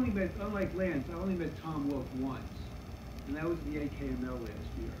 I only met, unlike Lance, I only met Tom Wolfe once, and that was at the AKML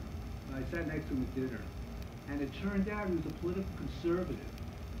last year. I sat next to him at dinner, and it turned out he was a political conservative,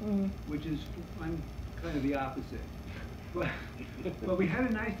 which is, I'm kind of the opposite. But we had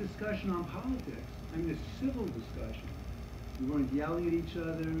a nice discussion on politics. I mean, a civil discussion. We weren't yelling at each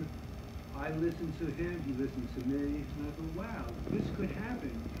other. I listened to him, he listened to me, and I thought, wow, this could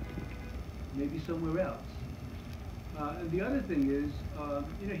happen, maybe somewhere else. And the other thing is,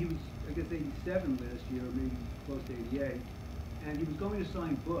 he was, I guess, 87 last year, or maybe close to 88, and he was going to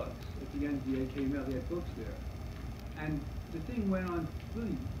sign books at the end of the AKML. They had books there. And the thing went on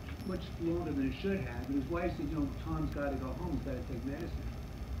really much longer than it should have, and his wife said, Tom's got to go home, he's got to take medicine.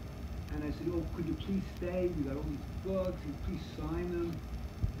 And I said, oh, could you please stay? We got all these books, and please sign them.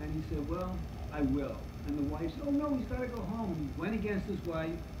 And he said, well, I will. And the wife said, oh no, he's got to go home. And he went against his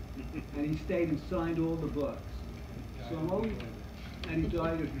wife, and he stayed and signed all the books. So I'm always, and he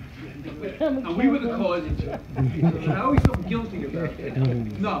died of, and we were the cause of it. So I always felt guilty about that.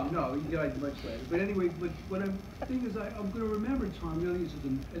 No, he died much later. But anyway, what I'm thinking is I'm going to remember Tom really as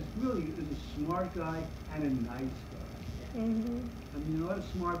a smart guy and a nice guy. I mean, a lot of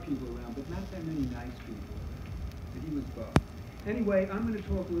smart people around, but not that many nice people around. And he was both. Anyway, I'm going to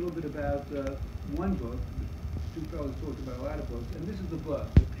talk a little bit about one book. Two fellows talked about a lot of books, and this is the book,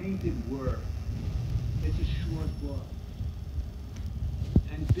 The Painted Word. It's a short book.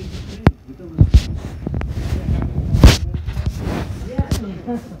 And big things with illustrations. Yes,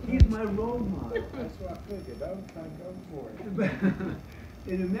 he's my role model. That's what I figured. I was kind of going for it.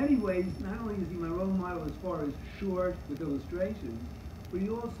 And in many ways, not only is he my role model as far as short with illustrations, but he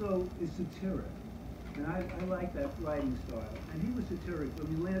also is satiric. And I like that writing style. And he was satiric. I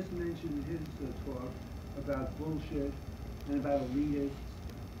mean, Lance mentioned in his talk about bullshit and about elitists.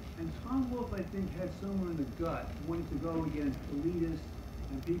 And Tom Wolfe, I think, had somewhere in the gut wanting to go against elitists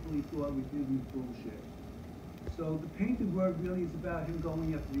and people he thought were giving bullshit. So The Painted Word really is about him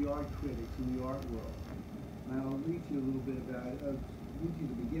going after the art critics in the art world. And I'll read to you a little bit about it. I'll read to you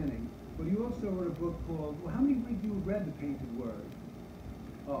the beginning. But he also wrote a book called, well, how many of you have read The Painted Word?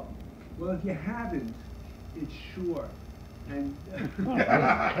 Oh, well, if you haven't, it's short. And it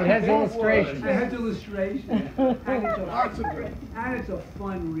has illustrations. It has illustrations. And it's a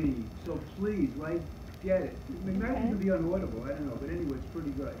fun read. So please, get it. It might even be on Audible, I don't know, but anyway, it's pretty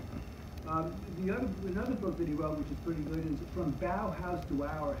good. Another book that he wrote, which is pretty good, is From Bauhaus to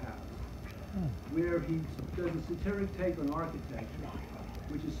Our House, where he does a satiric take on architecture,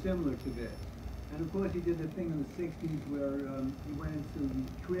 which is similar to this. And of course, he did the thing in the 60s where he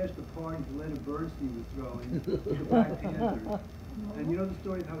crashed the party that Leonard Bernstein was throwing with the Black Panthers. And you know the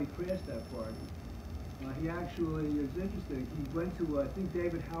story of how he crashed that party? He actually, it's interesting, he went to, I think,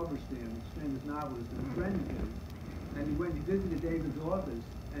 David Halberstam, a famous novelist, and a friend of his, and he visited David's office,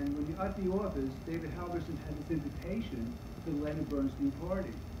 and when he at the office, David Halberstam had this invitation to the Leonard Bernstein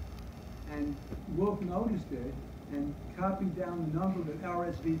party. And Wolfe noticed it, and copied down the number of an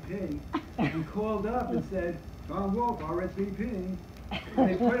RSVP, and called up and said, Tom Wolfe, RSVP, and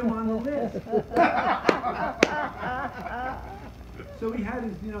they put him on the list. So he had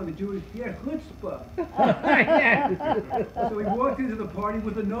his, the Jewish, chutzpah. So he walked into the party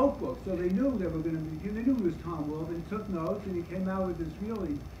with a notebook, so they knew they knew he was Tom Wolfe, and he took notes, and he came out with this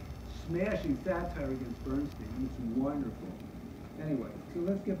really smashing satire against Bernstein. It's wonderful. Anyway, so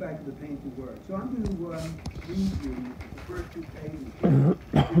let's get back to The Painted Word. So I'm going to read you the first two pages, give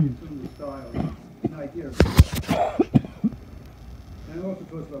you some of the style, an idea of it. And it also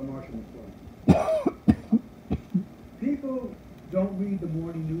talks about Marshall McLuhan. People don't read the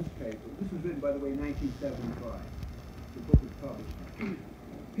morning newspaper. This was written, by the way, in 1975. The book was published.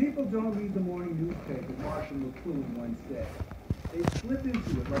 People don't read the morning newspaper, Marshall McLuhan once said. They slip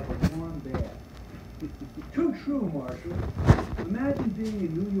into it like a warm bath. Too true, Marshall. Imagine being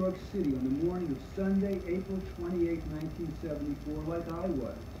in New York City on the morning of Sunday, April 28, 1974, like I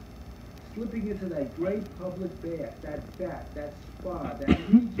was. Slipping into that great public bath, that spa, that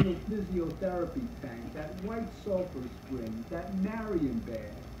regional physiotherapy tank, that white sulfur spring, that Marion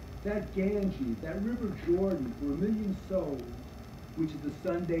bath, that Ganges, that River Jordan for a million souls, which is the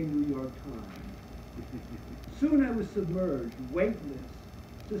Sunday New York Times. Soon I was submerged, weightless,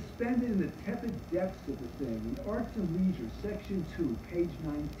 suspended in the tepid depths of the thing, in Arts and Leisure, Section 2, page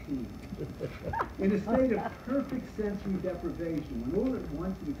 19. In a state of perfect sensory deprivation, when all at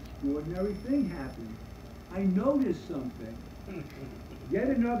once an extraordinary thing happened. I noticed something. Yet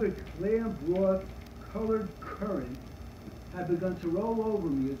another clear, broad, colored current had begun to roll over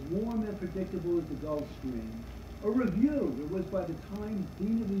me, as warm and predictable as the Gulf Stream. A review, it was by the Times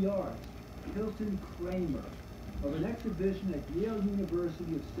Dean of the Arts, Hilton Kramer, of an exhibition at Yale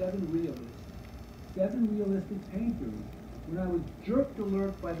University of seven realistic painters, when I was jerked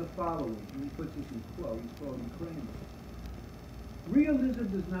alert by the following, and he puts this in quote, he's quoting Kramer. Realism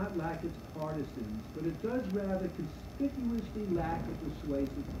does not lack its partisans, but it does rather conspicuously lack a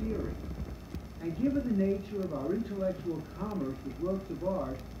persuasive theory. And given the nature of our intellectual commerce with works of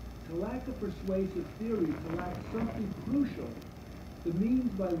art, to lack a persuasive theory, to lack something crucial, the means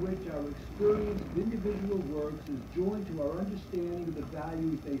by which our experience of individual works is joined to our understanding of the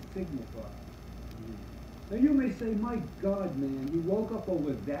values they signify. Now you may say, my God, man, you woke up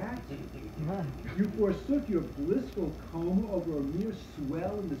over that? You forsook your blissful coma over a mere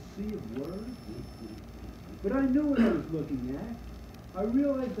swell in the sea of words? But I knew what I was looking at. I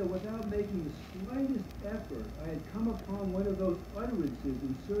realized that without making the slightest effort, I had come upon one of those utterances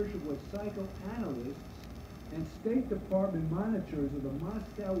in search of what psychoanalysts and State Department monitors of the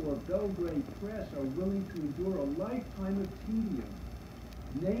Moscow or Belgrade press are willing to endure a lifetime of tedium,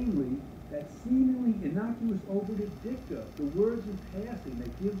 namely, that seemingly innocuous overt dicta, the words in passing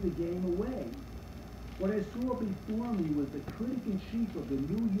that give the game away. What I saw before me was the critic-in-chief of the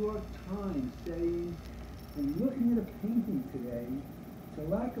New York Times saying, in looking at a painting today, to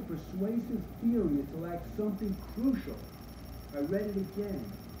lack a persuasive theory is to lack something crucial. I read it again.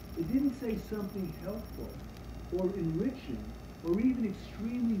 It didn't say something helpful, or enriching, or even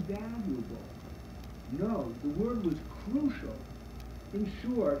extremely valuable. No, the word was crucial. In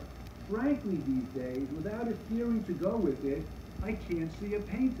short, frankly these days, without a theory to go with it, I can't see a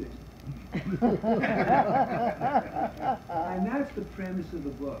painting. And that's the premise of the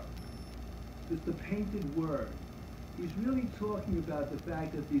book. It's the painted word. He's really talking about the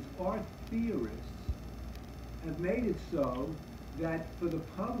fact that these art theorists have made it so that for the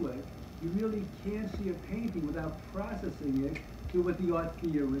public, you really can't see a painting without processing it to what the art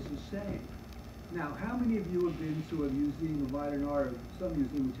theorist is saying. Now, how many of you have been to a museum of modern art, or some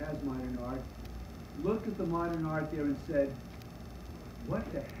museum which has modern art, looked at the modern art there and said, what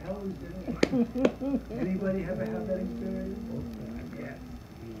the hell is this? Anybody ever have that experience? Yes.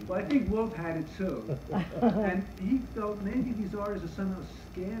 Well, I think Wolfe had it too. And he felt maybe these artists are somehow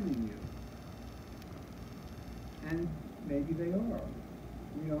scamming you. And maybe they are.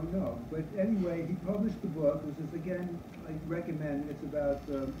 We don't know. But anyway, he published the book, which is, again, I recommend. It's about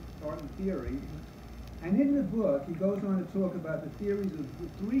art and theory. And in the book, he goes on to talk about the theories of the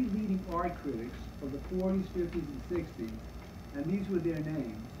three leading art critics of the 40s, 50s, and 60s. And these were their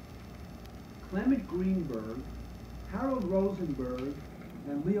names: Clement Greenberg, Harold Rosenberg,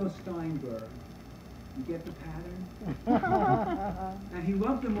 and Leo Steinberg. You get the pattern? And he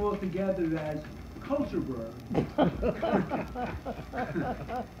lumped them all together as Cultureberg.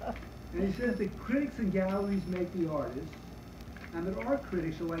 And he says that critics and galleries make the artists, and that art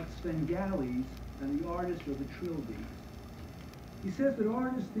critics are like Svengalis, and the artists are the trilbies. He says that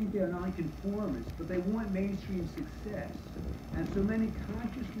artists think they are nonconformists, but they want mainstream success, and so many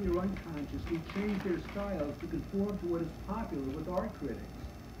consciously or unconsciously change their styles to conform to what is popular with art critics.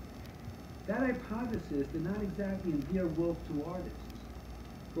 That hypothesis did not exactly endear Wolfe to artists.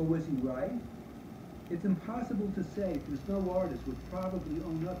 But was he right? It's impossible to say, since no artist would probably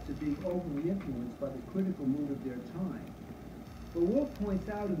own up to being overly influenced by the critical mood of their time. But Wolfe points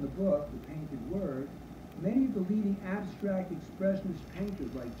out in the book, The Painted Word, many of the leading abstract expressionist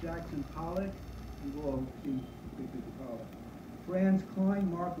painters like Jackson Pollock, you've all seen Pollock, Franz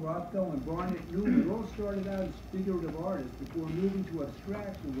Klein, Mark Rothko, and Barnett Newman all started out as figurative artists before moving to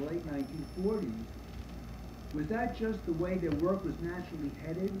abstraction in the late 1940s. Was that just the way their work was naturally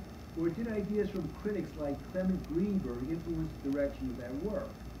headed, or did ideas from critics like Clement Greenberg influence the direction of their work?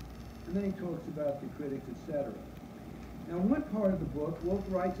 And then he talks about the critics, etc. Now, in one part of the book, Wolfe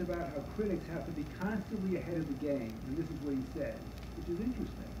writes about how critics have to be constantly ahead of the game, and this is what he says, which is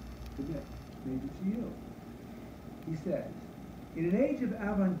interesting to me, maybe to you. He says, in an age of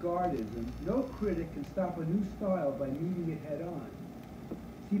avant-gardism, no critic can stop a new style by meeting it head-on.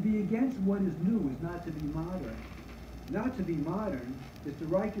 To be against what is new is not to be modern. Not to be modern is to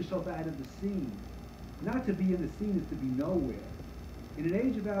write yourself out of the scene. Not to be in the scene is to be nowhere. In an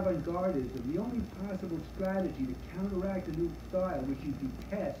age of avant-gardism, the only possible strategy to counteract a new style which you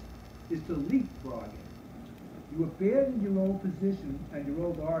detest is to leapfrog it. You abandon your old position and your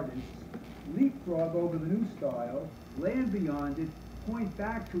old artists, leapfrog over the new style, land beyond it, point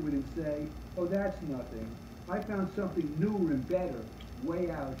back to it and say, oh, that's nothing. I found something newer and better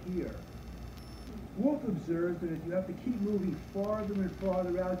way out here. Wolfe observes that if you have to keep moving farther and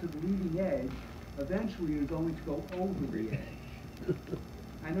farther out to the leading edge, eventually you're going to go over the edge.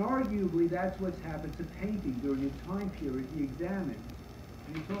 And arguably that's what's happened to painting during the time period he examines.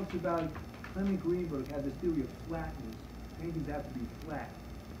 And he talks about Clement Greenberg had this theory of flatness. Paintings have to be flat.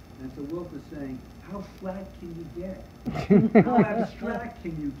 And so Wolfe was saying, how flat can you get? How abstract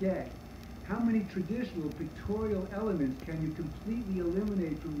can you get? How many traditional pictorial elements can you completely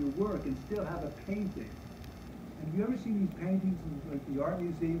eliminate from your work and still have a painting? Have you ever seen these paintings in like the art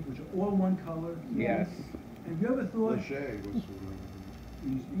museums, which are all one color? Yes. Have you ever thought? Lachey was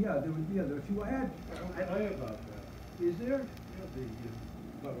one Yeah, there are a few. I about that. Is there? Yeah,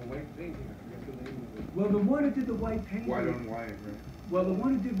 the white painting, I forget the name of it. Well, the one who did the white painting. White on white, right? Well, the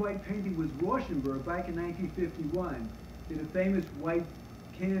one who did white painting was Rauschenberg back in 1951. Did a famous white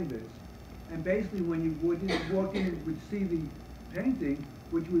canvas. And basically when you walk in and would see the painting,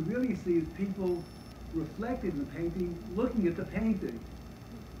 what you would really see is people reflected in the painting looking at the painting,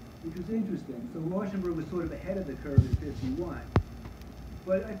 which was interesting. So Rauschenberg was sort of ahead of the curve in 51.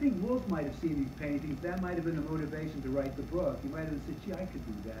 But I think Wolfe might have seen these paintings. That might have been the motivation to write the book. He might have said, gee, I could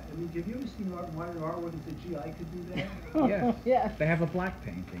do that. I mean, have you ever seen modern artwork and said, gee, I could do that? Yes. Yes. They have a black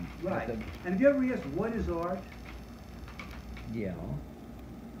painting. Right. At the- And have you ever asked, what is art? Yeah.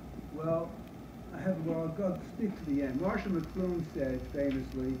 Well, I'll go stick to the end. Marshall McLuhan said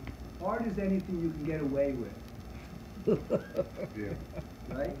famously, art is anything you can get away with. Yeah.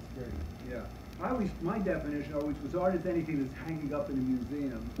 Right? Yeah. My definition always was art is anything that's hanging up in a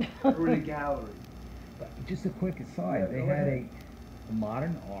museum or in a gallery. But just a quick aside, Yeah, they go had ahead. a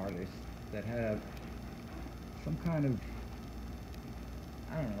modern artist that had some kind of,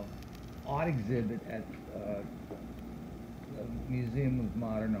 I don't know, art exhibit at the Museum of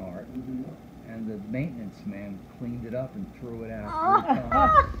Modern Art. Mm-hmm. And the maintenance man cleaned it up and threw it out 3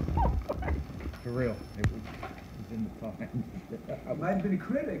 times. For real, it was in the Times. I might have been a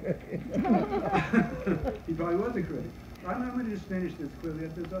critic. He probably was a critic. I'm going to just finish this quickly.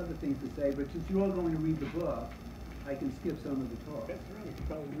 There's other things to say, but since you're all going to read the book, I can skip some of the talk. That's right, you could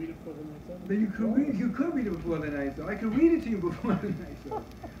probably read it for the next episode. But you could read it before the night show. I could read it to you before the night show.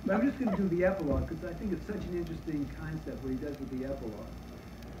 But I'm just going to do the epilogue because I think it's such an interesting concept what he does with the epilogue.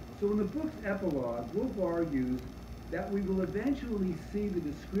 So in the book's epilogue, Wolfe argues that we will eventually see the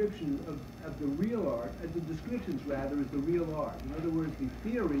description of the real art, the descriptions rather, as the real art. In other words, the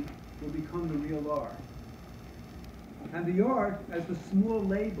theory will become the real art. And the art as the small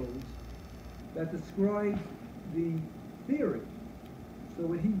labels that describe the theory. So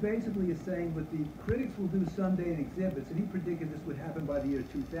what he basically is saying, what the critics will do someday in exhibits, and he predicted this would happen by the year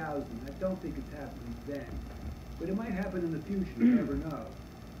 2000. I don't think it's happening then. But it might happen in the future, you never know.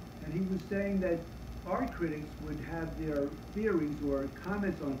 And he was saying that art critics would have their theories or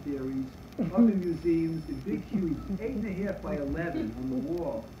comments on theories up in museums in big cubes, 8.5 by 11 on the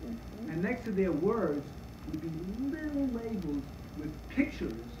wall. And next to their words would be little labels with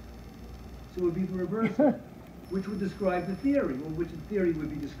pictures. So it would be the reverse, which would describe the theory, or which the theory would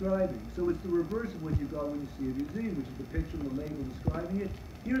be describing. So it's the reverse of what you got when you see a museum, which is the picture and the label describing it.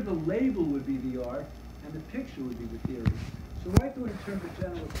 Here the label would be the art, and the picture would be the theory. So I thought in terms of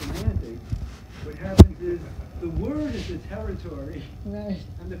general semantics, what happens is the word is the territory, Right.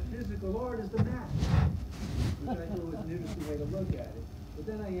 and the physical art is the map, which I thought was an interesting way to look at it. But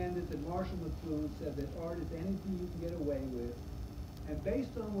then I ended that Marshall McLuhan said that art is anything you can get away with, and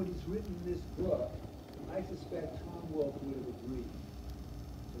based on what he's written in this book, I suspect Tom Wolfe would have agreed.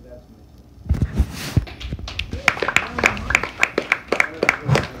 So that's my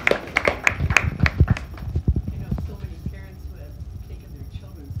I know so many parents who have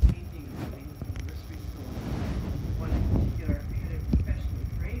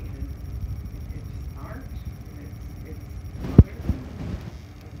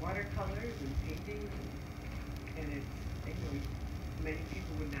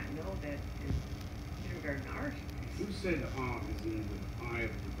people would not know that in kindergarten art. Who said art is in the eye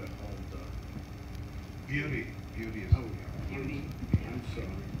of the beholder? Beauty is Oh, Beauty. I'm sorry,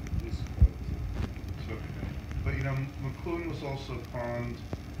 misquoted. It's okay. But you know, McLuhan was also fond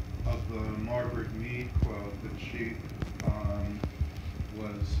of the Margaret Mead quote that she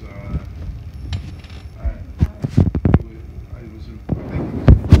was. I think it was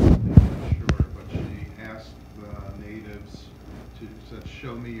I'm not sure, but she asked the natives said,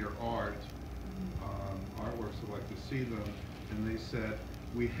 "Show me your art." Artworks, would like to see them, and they said,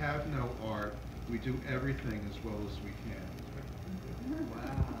 "We have no art. We do everything as well as we can." Wow.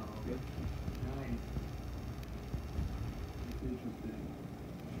 Nice. It's interesting.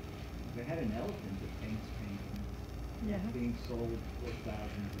 They had an elephant that paints paintings. Yeah. Being sold for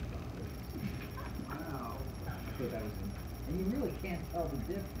thousands of dollars. Wow. I thought that was and you really can't tell the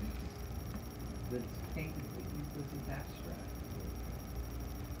difference. That it's painted, this is abstract.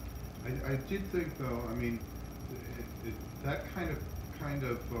 I did think, though, I mean, that kind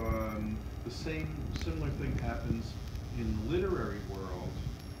of the similar thing happens in the literary world,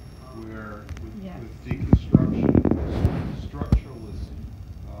 where with deconstruction, structuralist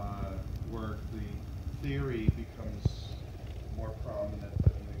work, the theory becomes more prominent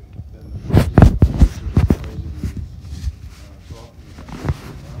than the person supposedly talking about.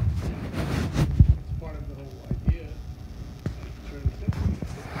 It's part of the whole idea, like Shirley said,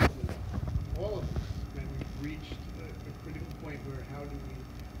 with all of us, when we've reached a critical point where how do we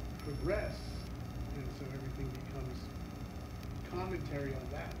progress, and so everything becomes commentary on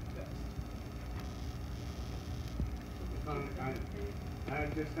that test. I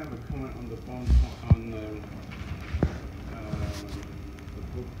just have a comment on the the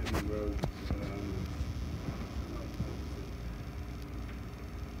book that he wrote.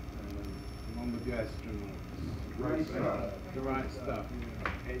 The one with the astronauts. Right Stuff. The Right Stuff.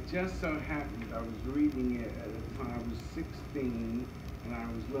 It just so happened I was reading it at the time I was 16 and I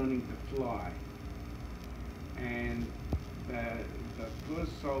was learning to fly. And the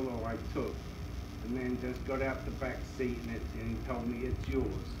first solo I took, the man just got out the back seat and told me it's yours.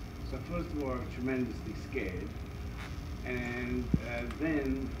 So first of all, I was tremendously scared. And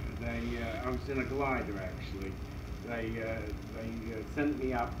then I was in a glider actually. They sent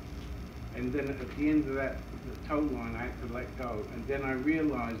me up, and then at the end of that, the tow line, I had to let go. And then I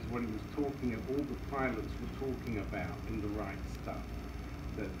realized what he was talking about, all the pilots were talking about in The Right Stuff.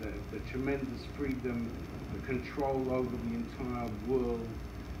 The tremendous freedom, the control over the entire world,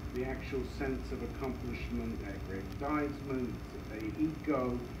 the actual sense of accomplishment, aggrandizement, the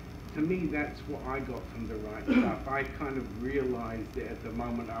ego. To me, that's what I got from The Right Stuff. I kind of realized it at the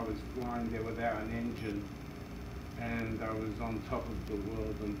moment I was flying there without an engine, and I was on top of the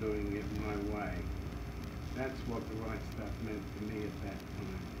world and doing it my way. That's what The Right Stuff meant to me at that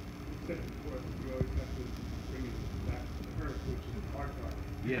time. You said it before, that you always have to bring it back to the earth, which is the hard part.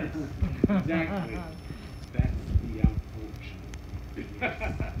 Yes, exactly. That's the unfortunate.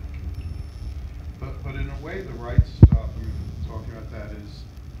 Yes. But in a way, The Right Stuff, I mean, talking about that, is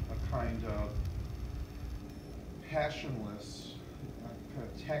a kind of passionless, kind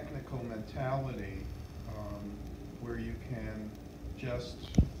of technical mentality, where you can just,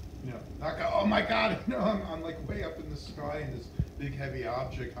 not go, oh my God, I'm like way up in the sky in this big heavy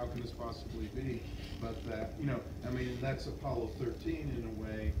object, how can this possibly be? But that, I mean, that's Apollo 13 in a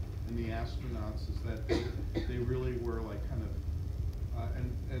way, and the astronauts, is that they really were like kind of,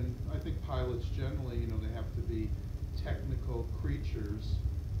 and I think pilots generally, they have to be technical creatures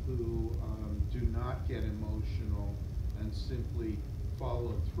who do not get emotional and simply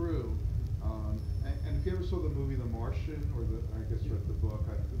follow through. And if you ever saw the movie The Martian, or I guess read the book,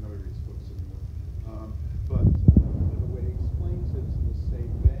 I never read books anymore, but the way he explains it's in the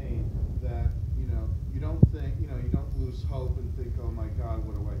same vein that, you don't think, you don't lose hope and think, oh my God,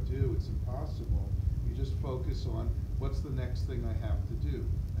 what do I do? It's impossible. You just focus on what's the next thing I have to do,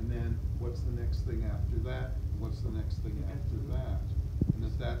 and then what's the next thing after that, what's the next thing after that,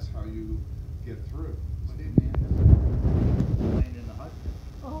 and that's how you get through. Playing in the hut.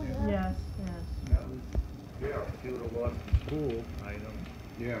 Oh, yes, yes. That was, Yeah. he would have lost school, I don't.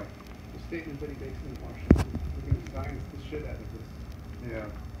 Yeah, The statement that he makes in Washington, we're going to science the shit out of this. yeah.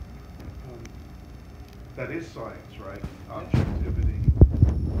 Um, That is science, right? Objectivity,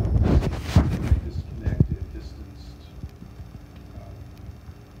 disconnected, distanced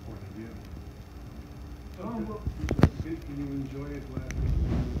point of view. Can you enjoy it laughing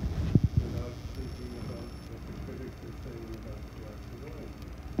without thinking about what the critics are saying about Jackson White?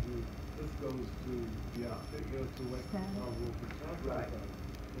 This goes to, to what Tom Wolfe was talking about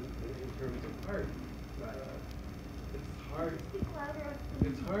in terms of art. It's hard. Speak louder.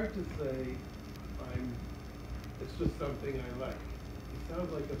 hard to say it's just something I like. You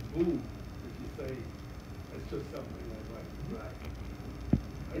sound like a boob if you say it's just something I like.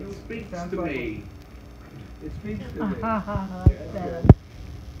 Right. It speaks sounds to like me. It speaks to me.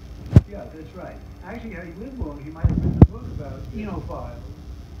 Yeah, that's right. Actually, had he lived long, he might have written a book about enophiles.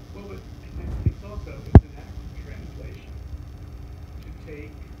 Well, but it's also, it's an act of translation. To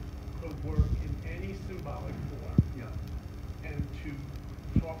take a work in any symbolic form and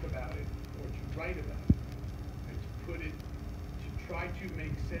to talk about it or to write about it and to put it, to try to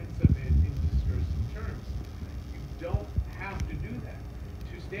make sense of it in discursive terms. You don't have to do that.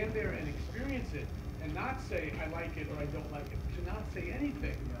 To stand there and experience it and not say, I like it or I don't like it, to not say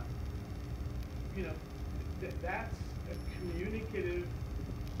anything. You know, that's a communicative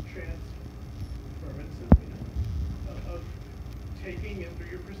transference of taking in through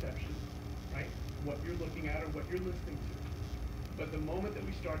your perception, right, what you're looking at or what you're listening to. But the moment that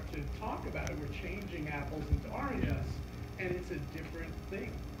we start to talk about it, we're changing apples into oranges, and it's a different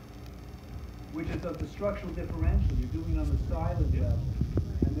thing. Which is of the structural differential. You're doing it on the silent level.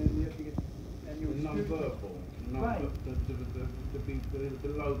 And then you have to get, and you're Non-verbal. Right.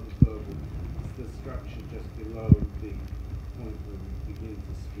 Below the verbal. It's the structure just below the point where we begin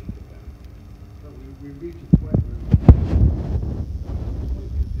to speak about it. So we reach a point where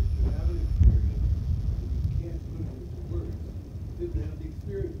if you have an experience and you can't put it into words, you didn't have the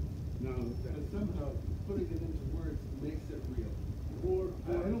experience. No, And somehow putting it into words makes it real. Or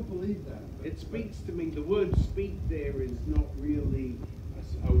I don't believe that. it speaks to me. The word speak there is not really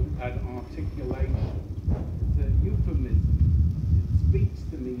an articulation. It's a euphemism. It speaks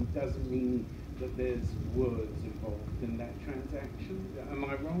to me doesn't mean that there's words involved in that transaction. Am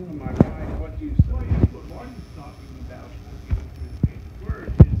I wrong? Am I right? What do you say? Well, yeah, what Marty's talking about,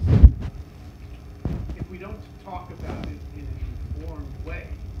 word is, if we don't talk about it in an informed way,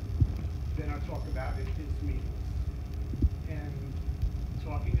 then our talk about it is meaningless. And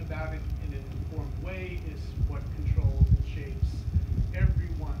talking about it in an informed way is what controls and shapes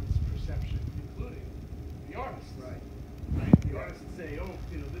everyone's perception, including the artists. Right. The artists say, oh,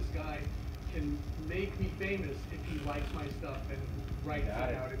 this guy can make me famous if he likes my stuff and writes it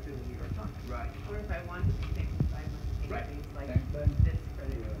out in the New York Times. Right. Or if I want to be famous, I must take Right. things like Thanks, Ben. this for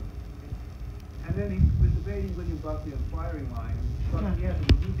it. And then he was debating William Buckley on firing line. Buckley asked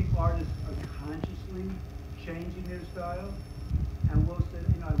him, do you think artists are consciously changing their style? And Wolfe said,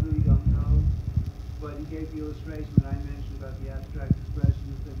 I really don't know. But he gave the illustration that I mentioned about the abstract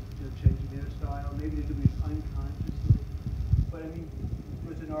expressionists that they're changing their style. Maybe they're doing it unconsciously. But I mean,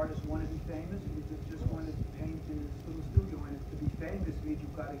 does an artist want to be famous? Or does it just want to paint in his little studio? And to be famous means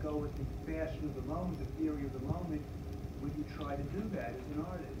you've got to go with the fashion of the moment, the theory of the moment, when you try to do that as an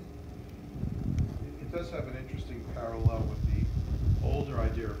artist. It does have an interesting parallel with the older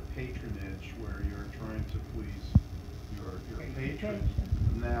idea of patronage, where you're trying to please your patron.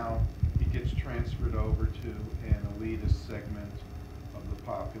 Now it gets transferred over to an elitist segment of the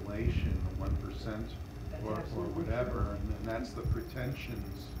population, the 1%, or whatever, and that's the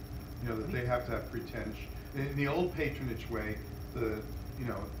pretensions. That they have to have pretension. In the old patronage way, the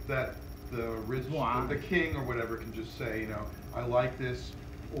rich, the king or whatever can just say, I like this,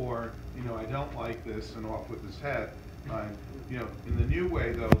 or I don't like this, and off with his head. In the new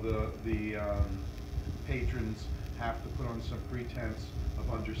way though, the patrons have to put on some pretense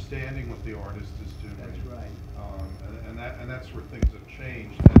of understanding what the artist is doing. That's right. And that's where things have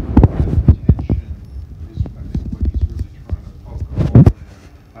changed. And pretension is, I think, what he's really trying to poke a hole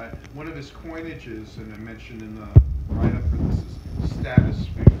in. One of his coinages, and I mentioned in the write-up for this, is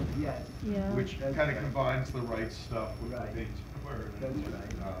stratosphere. Yes. Yeah. Which That's kind of right. combines the right stuff with Right. the big word. That's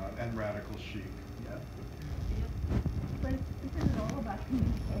right. And radical chic. Yeah. But isn't it all about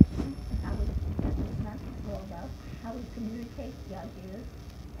communication and how we, that's what Semantics is all about, how we communicate the ideas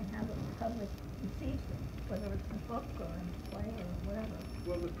and how the public receives them, whether it's in a book or in a play or whatever.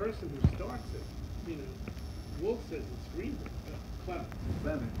 Well, the person who starts it, Wolfe says it's Greenberg,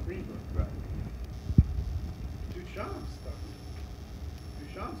 Clement Greenberg. Right. Duchamp starts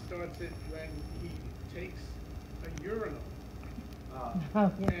it. Duchamp starts it when he takes a urinal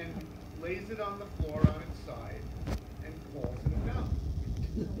Oh, yeah. and lays it on the floor on its side and calls it a fountain.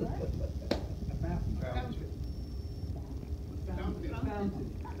 A fountain.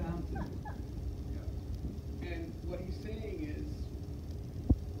 Fountain. Fountain. And what he's saying is,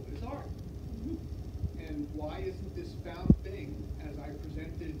 what is art? And why isn't this found thing, as I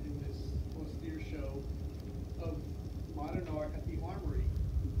presented in this austere show of modern art at the Armory,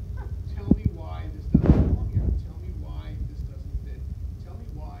 tell me why this doesn't belong here. Tell me why this doesn't fit. Tell me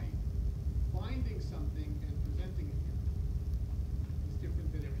why finding something and presenting it here is different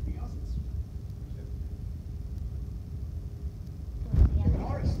than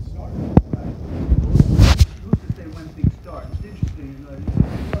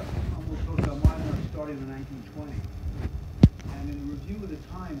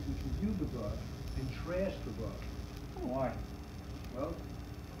Times, which reviewed the book and trashed the book. Why? Well,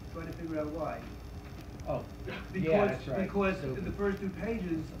 trying to figure out why. Oh, Because, yeah, that's right. because Stupid. in the first 2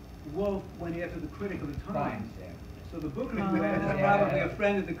 pages, Wolfe went after the critic of the Times. Times, yeah. So the book reviewer is yeah, probably yeah. a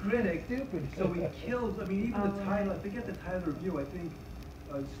friend of the critic. Stupid. So he kills, I mean, even the title, I forget the title of the review, I think,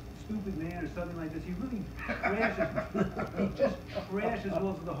 Stupid Man or something like this. He really trashes, he just trashes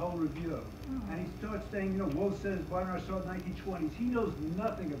Wolfe for the whole review. And he starts saying, you know, Wolfe says modern art started in the 1920s. He knows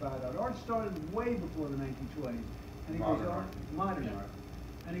nothing about art. Art started way before the 1920s. And he goes on, modern art.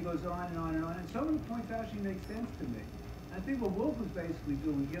 And he goes on and on and on. And some of the points actually make sense to me. I think what Wolfe was basically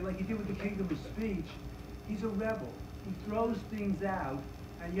doing here, like he did with the Kingdom of Speech, he's a rebel. He throws things out,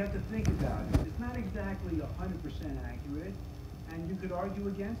 and you have to think about it. It's not exactly 100% accurate, and you could argue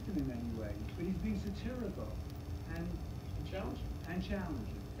against him in many ways. But he's being satirical and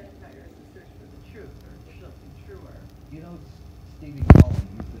challenging. Satire is the search for the truth, or something truer. You know, Stephen Cohen,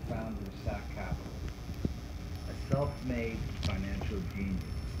 he's the founder of Stock Capital, a self-made financial genius.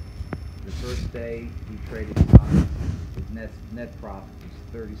 The first day he traded stocks, his net profit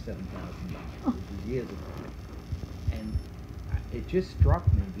was $37,000, which was years ago. And it just struck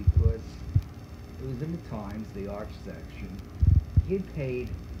me because it was in the Times, the art section. He had paid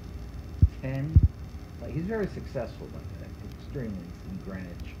he's very successful like that, extremely, in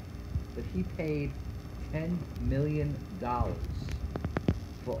Greenwich. But he paid $10 million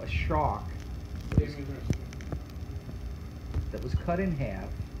for a shark that was cut in half,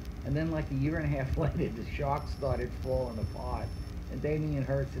 and then like a year and a half later, the shark started falling apart, and Damien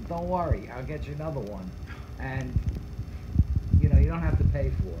Hirst said, "Don't worry, I'll get you another one," and you know, you don't have to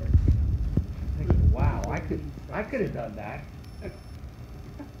pay for it. I'm thinking, wow, I could have done that.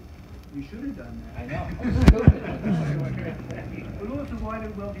 You should have done that. I know. I'm stupid. But also, why do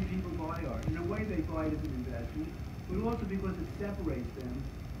wealthy people buy art? In a way, they buy it as an investment, but also because it separates them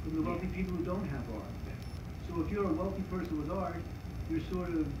from the wealthy people who don't have art. So if you're a wealthy person with art, you're sort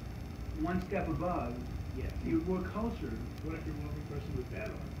of one step above. Yes. You're more cultured. What if you're a wealthy person with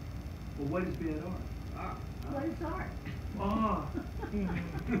bad art? Well, what is bad art? What is art? Oh.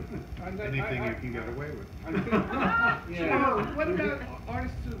 Anything you can get away with. Yeah. What about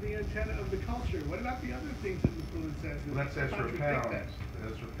artists to the antenna of the culture? What about the other things that influence us? Well, that's Ezra Pound.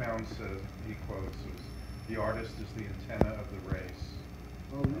 Ezra Pound says, he quotes, the artist is the antenna of the race.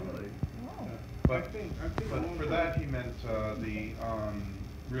 Oh, really? Oh. But for that he meant the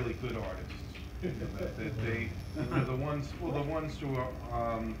really good artists. They're the ones who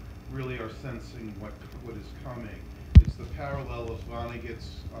are, really are sensing what is coming. It's the parallel of Vonnegut's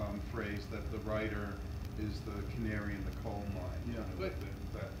phrase that the writer is the canary in the coal mine. Yeah. But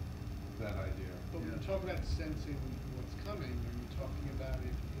that idea. But when you talk about sensing what's coming, are you talking about it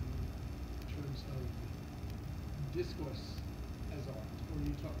in terms of discourse as art? Or are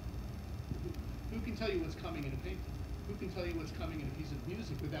you talking, who can tell you what's coming in a painting? Who can tell you what's coming in a piece of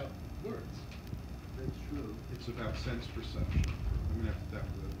music without words? That's true. It's about sense perception. I'm gonna have to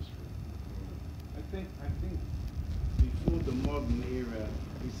tackle this for I think before the modern era,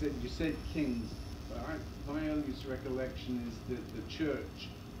 you said kings, but my earliest recollection is that the church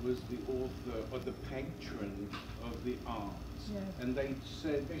was the author or the patron of the arts. Yes. And they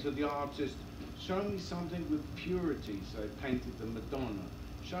said to the artist, show me something with purity. So they painted the Madonna.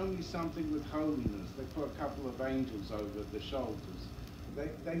 Show me something with holiness. They put a couple of angels over the shoulders.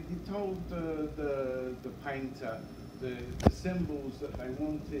 They told the painter the symbols that they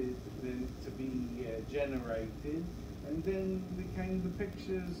wanted to be generated, and then became the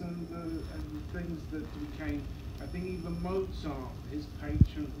pictures and the things that became. I think even Mozart, his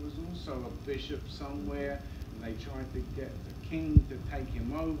patron was also a bishop somewhere, and they tried to get the king to take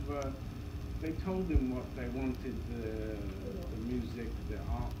him over. They told him what they wanted the music, the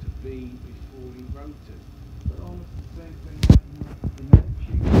art to be before he wrote it. But almost the same thing happened with the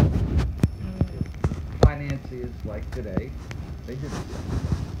Medici. Financiers like today, they did it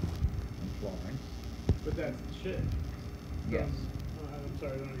in Florence. But that's shit. Yes. I'm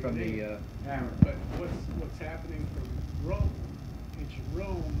sorry, I don't know From your the name. But what's happening from Rome, ancient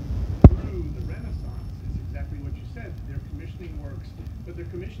Rome, through the Renaissance is exactly what you said. They're commissioning works, but they're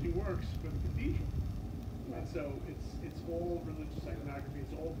commissioning works for the cathedral. And so it's all religious iconography,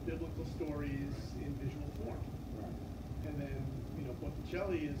 it's all biblical stories in visual form. Right. And then,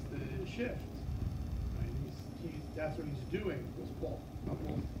 Botticelli is the shift. Right? That's what he's doing, was Paul.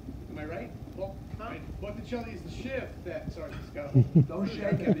 Am I right, Paul? Right. Botticelli is the shift that, sorry, just got a Don't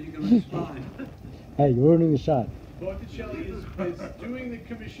shake it, but you can respond. Hey, you're ruining the shot. Botticelli is doing the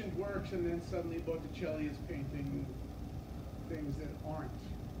commissioned works, and then suddenly Botticelli is painting things that aren't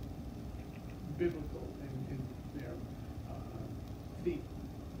biblical in their theme.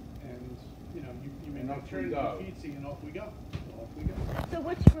 and, you know, you make And a off we turn go. in feet, and off we go. Off we go. So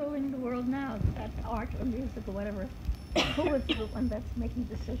what's ruling the world now? That art or music or whatever? Who is the one that's making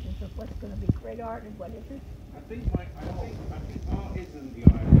decisions of what's going to be great art and what isn't? I think art isn't the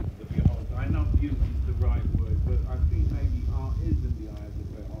eye of the beholder. I know beauty is the right word, but I think maybe art isn't the eye of the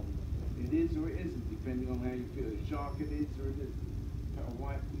beholder. It is or it isn't, depending on how you feel. It's shark, it is or it isn't. A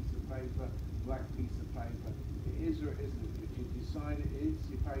white piece of paper, black piece of paper. It is or it isn't. If you decide it is,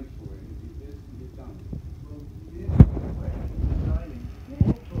 you pay for it. If it isn't, you're done. Well, yeah, designing,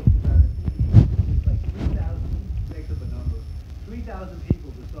 Paul talks about it, it's like 3,000, makes up a number, 3,000 people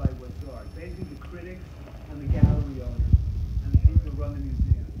decide what's art. Basically the critics and the gallery owners and the people who run the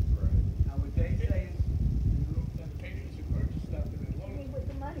museum. Right. Now what they say is, And the painters who purchase stuff that they I love. mean, with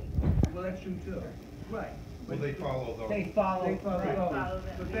the money. well, that's true too. Right. Well, they follow those. They follow. They follow right. those. Follow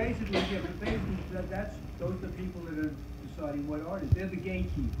them. But basically, yeah, but basically, those are the people that are deciding what art is. They're the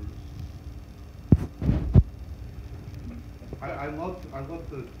gatekeepers. I love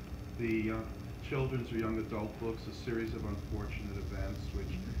the children's or young adult books, a series of unfortunate events, which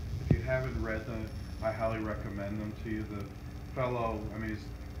if you haven't read them, I highly recommend them to you. The fellow, I mean, his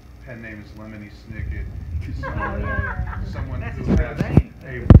pen name is Lemony Snicket. He's someone That's who his real has name.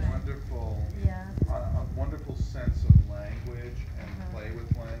 a wonderful, Yeah. a wonderful sense of language and play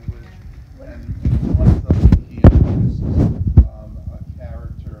with language. And one of them, he introduces a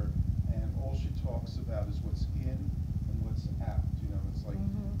character, and all she talks about is what's in and what's out. You know, it's like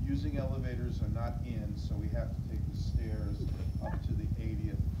using elevators are not in, so we have to take the stairs up to the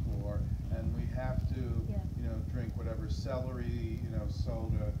 80th floor, and we have to, you know, drink whatever celery, you know,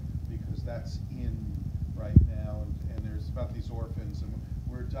 soda, because that's in right now. And there's about these orphans, and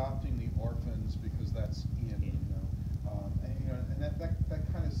we're adopting the orphans because that's in, you know. And you know, and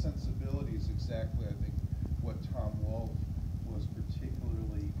that kind of sensibility is exactly, I think, what Tom Wolfe was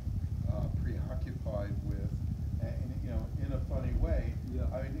particularly preoccupied with, and you know, in a funny way. Yeah.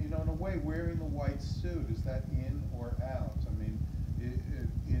 I mean, you know, in a way, wearing the white suit, is that in or out? I mean,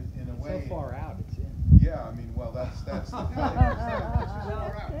 in a way. So far out, it's in. Yeah, I mean, well, that's the thing.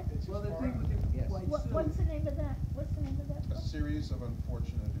 Well, the thing with the Yes. white suit. What's the name of that? What's the name of that A book? series of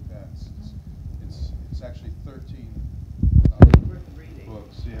unfortunate events. It's actually 13 Worth reading.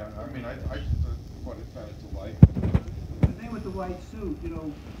 books. Yeah, I mean, I found it delightful. The thing with the white suit, you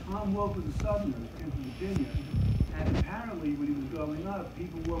know, Tom Wolfe was a Southerner, came from Virginia, and apparently when he was growing up,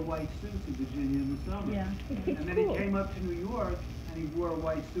 people wore white suits in Virginia in the summer. Yeah. And then he came up to New York, and he wore a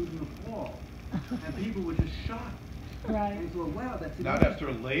white suit in the fall. And people were just shocked. Right. And he thought, wow, that's Not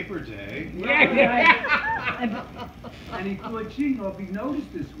after Labor Day. And he thought, gee, you know, if he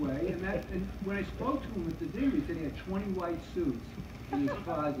noticed this way, and when I spoke to him at the dinner, he said he had 20 white suits in his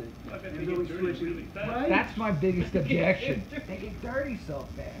closet. I bet And they he was get always dirty switching. really fast. Right? That's my biggest objection. They get dirty so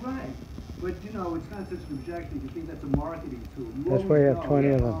fast. Right. But, you know, it's not such an objection. You think that's a marketing tool. That's why you have 20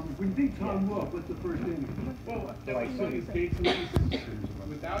 of them. When you think Tom Wolfe, what's the first thing? Well, that was one of Gates and Lee's.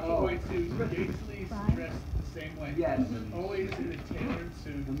 Without the white suits, Gates and Lee's dressed the same way. Yes. Always in a tailored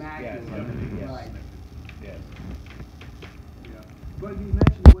suit. Immaculate. Yes. Right. Yes. Yeah. But you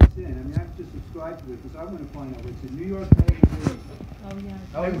mentioned what's in. I mean, I've just subscribed to it because I want to find out what's in. New York Magazine. Oh, yeah.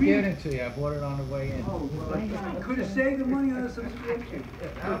 I was giving it to you. I bought it on the way in. Oh, well, I could have saved the money on a subscription.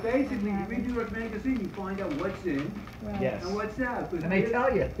 But basically, you read New York Magazine, you find out what's in Right. Yes. and what's out. 'Cause And they tell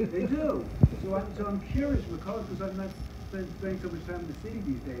you. They do. So I'm curious, because I'm not spending so much time in the city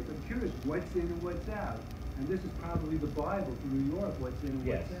these days. I'm curious what's in and what's out. And this is probably the Bible for New York, what's in and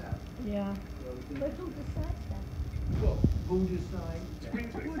Yes. what's out. Yeah. So it's But who decides that? Well, who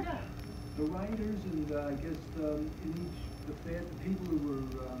decides? Who does? The writers and I guess in each, the people who were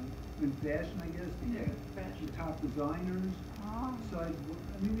in fashion, I guess, the top designers Oh. decide,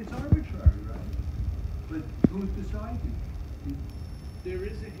 I mean, it's arbitrary, right? But who's deciding? there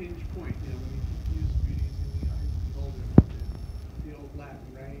is a hinge point, you know, when you use beauty is in the eye of the beholder, the old Latin,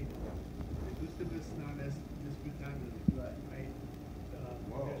 right? Gustibus non est disputandum, Right. right?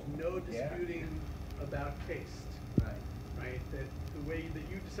 Whoa. There's no Yeah. disputing about taste, Right. right? That the way that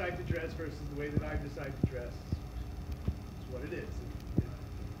you decide to dress versus the way that I decide to dress is what it is. You know.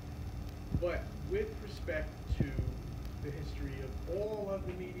 But with respect to the history of all of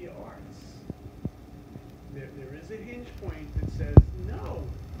the media arts, there is a hinge point that says, no,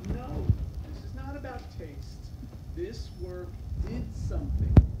 this is not about taste. This work did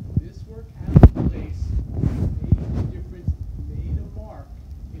something. This work has a place, made a difference, made a mark.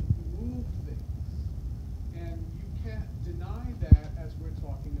 It moved things. And you can't deny that as we're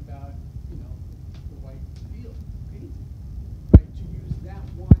talking about, you know, the white field painting. Right? To use that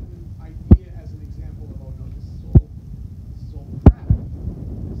one idea as an example of, oh no, this is all crap.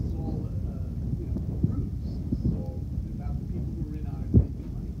 This is all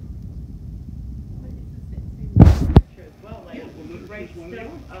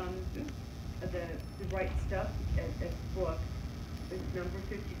Right Stuff as book is number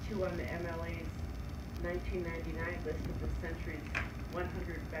 52 on the MLA's 1999 list of the century's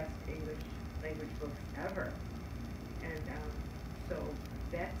 100 best English language books ever. And so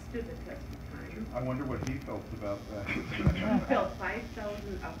that stood the test of time. I wonder what he felt about that. He felt $5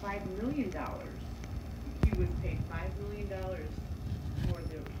 million. He was paid $5 million for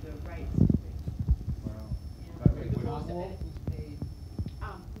the rights to this. Wow. The most was paid.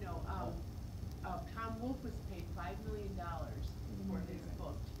 Tom Wolfe was paid $5 million for his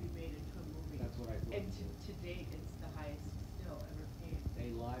book to be made into a movie. That's what I thought. And to date, it's the highest still ever paid. They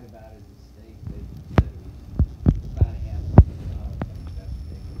lied about his estate. They said it was about $500,000. That's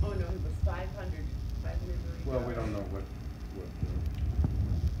ridiculous. Oh no, it was 500 million. Well, we don't know what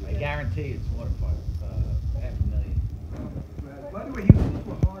I guarantee it's more than $500,000. By the way, he was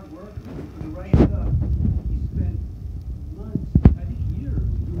also a hard worker. For the Right Stuff, he spent months, I think years,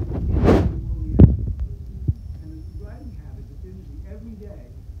 doing all the extras. And his writing habits, it's interesting, every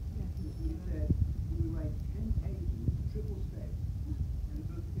day, he said he would write 10 pages, triple space. And if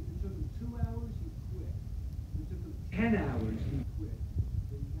it took him 2 hours, he'd quit. If it took him 10 hours, he'd quit.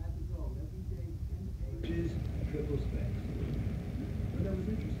 So he had to go every day, 10 pages, triple space. But that was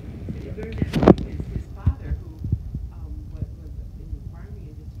interesting. You learned that from his father, who was in the farming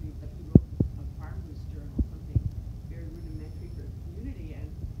industry, but he wrote a farmer's journal, something very rudimentary for the community,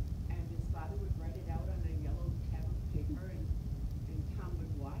 and his father would write it out on a yellow tab of paper, and Tom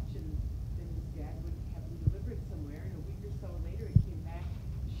would watch, and then his dad would have him deliver it somewhere, and a week or so later it came back,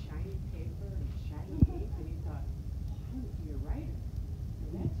 shiny paper and shiny ink, and he thought, oh, I want to be a writer.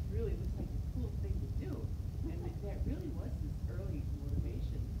 And that's really looks like a cool thing to do. And that really was his early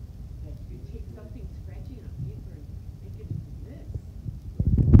motivation, that you could take something scratchy on paper and make it into this.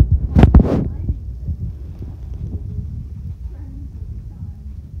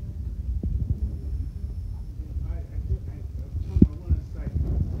 Tom, I want to say,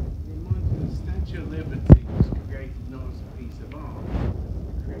 reminds me the Statue of Liberty was created not as a piece of art,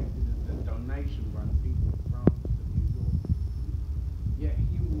 created as a donation by the people of France to New York. Yet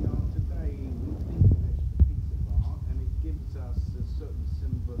here we are today, we think of it as a piece of art, and it gives us a certain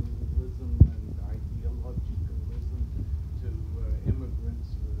symbolism and ideologicalism to immigrants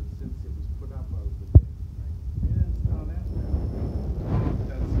since it was put up over there. It didn't start out that way. Art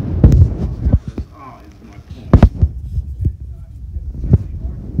doesn't start out as art, is my point. It's not necessarily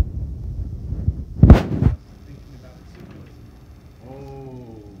art. Thinking about the symbolism.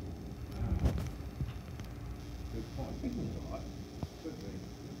 Oh, wow. Good point. It was art. Could be.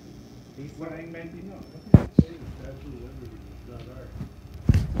 He's saying maybe not. Say the Statue of Liberty is not art.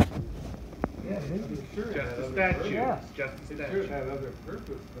 Yeah, maybe. Sure, it Just had a other statue. purpose. It's just a It statue. sure had other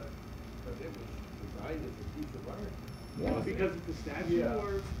purpose, but it was designed as a piece of art. Well, because of the statue Yeah.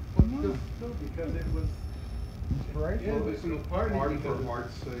 or No, because it was. Inspiration. Yeah, Well, it it's was an party art because for it-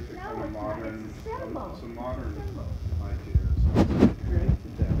 art's sake, a No, kind of it's not. modern, It's a symbol. it's a modern Symbol. idea. So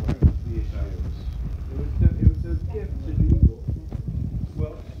created that way was the issue. that was, It was a gift to New York.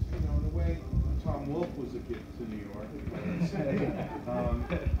 well, in a way, Tom Wolfe was a gift to New York. It's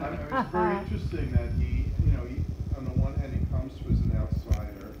very interesting that he, on the one hand, he comes to as an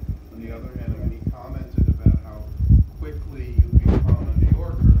outsider. On the other hand, he commented about how quickly you become a New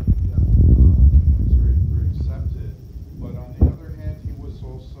Yorker. He's very, very accepted. But on the other hand, he was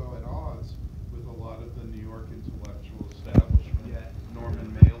also at odds with a lot of the New York intellectual establishment. Yeah.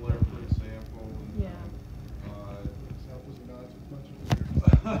 Norman Mailer, for example. And, That was not as much of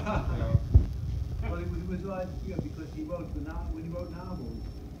Well, it was like, because he wrote when he wrote novels,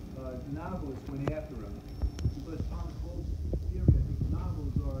 the novelists went after him. Because Tom Wolfe's theory, I think,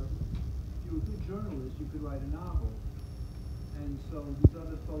 novels are, if you're a good journalist, you could write a novel. And so these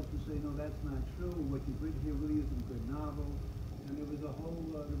other folks would say, no, that's not true. What you've written here really isn't a good novel. And there was a whole,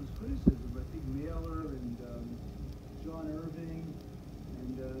 there was criticism. I think Mailer and John Irving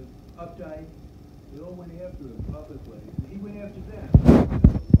and Updike, they all went after him publicly. And he went after them.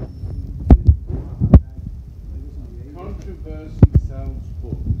 controversy sells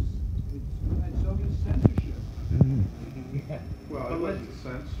books. And so does censorship. Well, it wasn't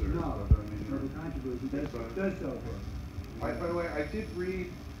censored, No, but I mean, no, the controversy But- does sell books. by the way, I did read,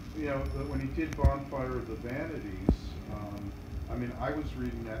 that when he did Bonfire of the Vanities, I mean, I was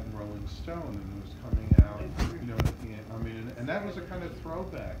reading that in Rolling Stone, and it was coming out, and that was a kind of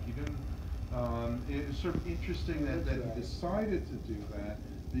throwback. He didn't, it was sort of interesting that he decided to do that,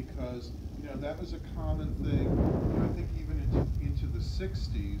 because, that was a common thing, I think even into the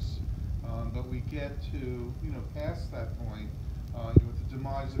 60s, but we get to, past that point, with the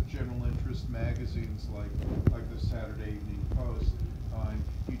demise of general interest magazines like the Saturday Evening Post,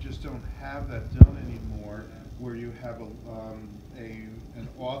 You just don't have that done anymore, where you have an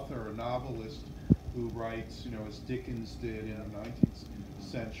author, a novelist, who writes, you know, as Dickens did in the 19th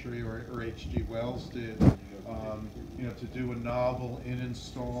century, or H.G. Wells did, you know, to do a novel in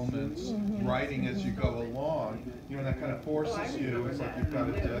installments, writing as you go along, you know, that kind of forces you, it's like you've got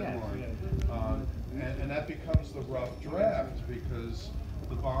a deadline. And that becomes the rough draft, because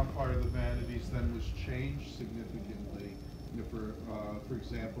the Bonfire of the Vanities then was changed significantly. You know, for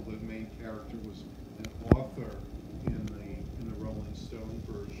example, the main character was an author in the Rolling Stone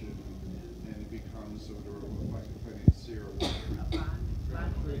version, and it becomes sort of a financier,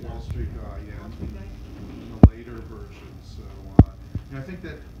 Wall Street guy, yeah, in the later version. So, you know, I think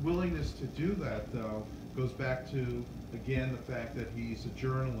that willingness to do that, though, goes back to, again, the fact that he's a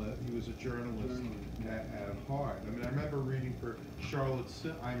journalist. He was a journalist at heart. I mean, I remember reading for Charlotte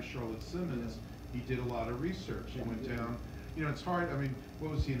Simmons. He did a lot of research. He went down. You know, it's hard. I mean,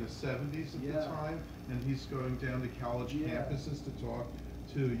 what was he, in the 70s at the time? And he's going down to college campuses to talk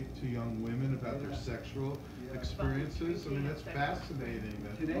to young women about their sexual experiences. I mean, that's fascinating.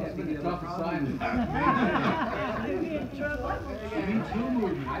 Today, I think you have a problem with it. Me Me Too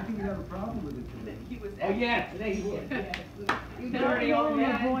movement. I think you have a problem with it today. He was Oh yeah, today he would. You dirty old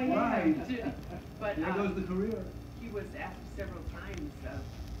man. Right. But There goes the career. he was asked several times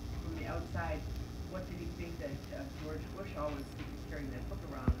from the outside, what did he think that George Bush always carrying that book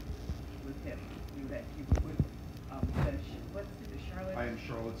around with him? That he would what's it, Charlotte? I Am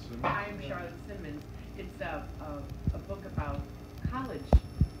Charlotte Simmons. I Am Charlotte Simmons. It's a book about college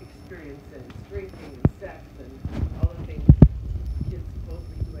experiences, drinking and sex and all the things kids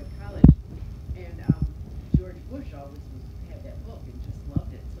supposedly do at college. And George Bush always had that book and just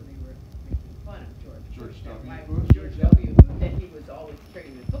loved it, so they were making fun of George W. Bush. Why Bush? George W. that he was always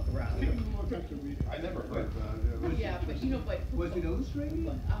carrying the book around. I never heard that. Yeah, but you know, Was it illustrated?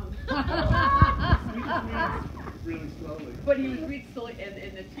 Really slowly. But he would read slowly,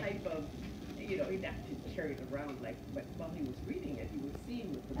 and the type of, you know, he'd have to carry it around, like, but while he was reading it, he was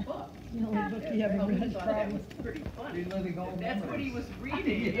seeing with the book. The only book you ever read, thought that was pretty funny. Reliving old That's what he memories. was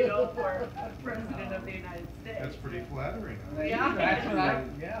reading, you know, for President of the United States. That's pretty flattering. Yeah. That's what I,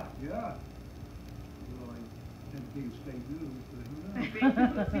 yeah. Yeah. Well, I didn't think it was fake news, but who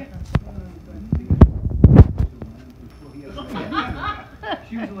knows?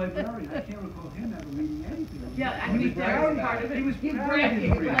 She was a librarian. I can't recall him ever reading anything. Yeah, I think that was part of it. He was He's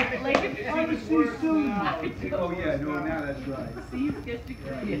bragging. bragging. Like if I was too soon. I Oh yeah, no, now that's right. See, you get to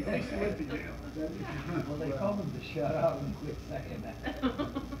create. Well, they told him to shut up and quit saying that.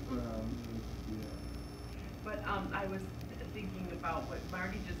 But I was thinking about what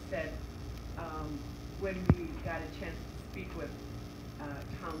Marty just said when we got a chance to speak with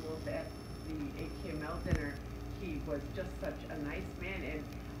Tom Wolfe at the ATML dinner. He was just such a nice man, and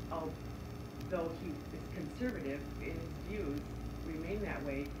though he is conservative in his views, remain that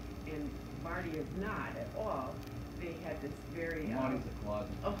way, and Marty is not at all. They had this very Marty's a closet.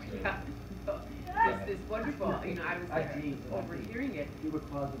 oh yeah, so, this wonderful. You know, I was overhearing it. You were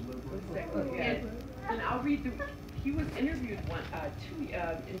closet liberal. Exactly. And I'll read the. He was interviewed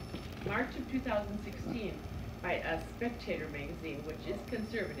in March of 2016 by a Spectator magazine, which is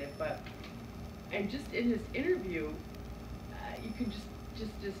conservative, and just in his interview, you can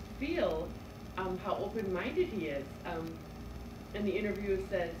just feel how open-minded he is. And the interviewer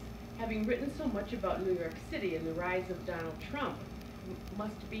says, having written so much about New York City and the rise of Donald Trump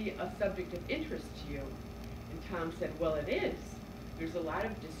must be a subject of interest to you. And Tom said, well, it is. There's a lot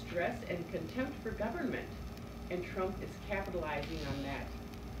of distress and contempt for government, and Trump is capitalizing on that.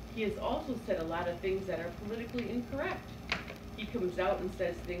 He has also said a lot of things that are politically incorrect. He comes out and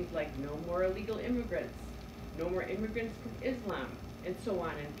says things like, no more illegal immigrants, no more immigrants from Islam, and so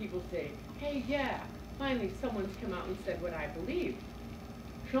on. And people say, hey, yeah, finally someone's come out and said what I believe.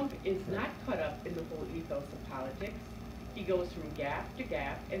 Trump is not caught up in the whole ethos of politics. He goes from gaffe to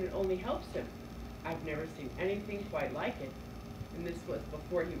gaffe, and it only helps him. I've never seen anything quite like it. And this was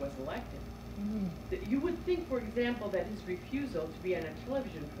before he was elected. You would think, for example, that his refusal to be on a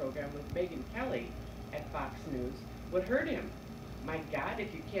television program with Megyn Kelly at Fox News would hurt him. My God,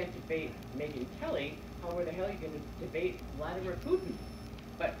 if you can't debate Megyn Kelly, how the hell are you going to debate Vladimir Putin?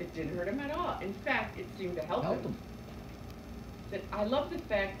 But it didn't hurt him at all. In fact, it seemed to help him. That I love the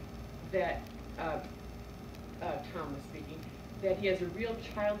fact that Tom was speaking, that he has a real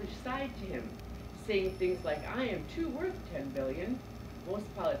childish side to him, saying things like, I am too worth $10 billion. Most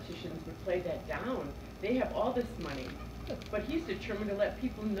politicians would play that down. They have all this money. But he's determined to let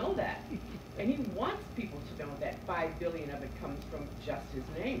people know that. And he wants people to know that $5 billion of it comes from just his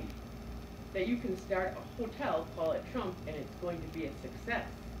name. that you can start a hotel, call it Trump, and it's going to be a success.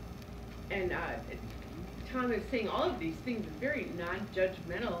 And Tom is saying all of these things in very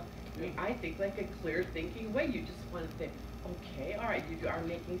non-judgmental, I think like a clear thinking way. You just want to think, okay, all right, you are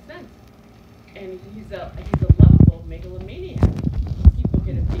making sense. And he's a lovable megalomaniac. People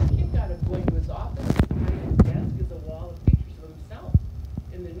get a big kick out of going to his office. Behind his desk is a wall of pictures of himself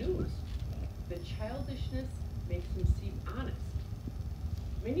in the news. The childishness makes him seem honest.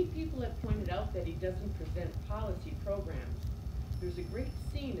 Many people have pointed out that he doesn't present policy programs. There's a great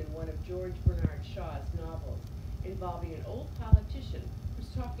scene in one of George Bernard Shaw's novels involving an old politician who's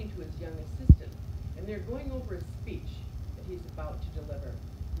talking to his young assistant, and they're going over a speech that he's about to deliver.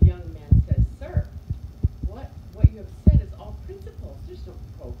 The young man says, "Sir, what you have said is all principles. There's no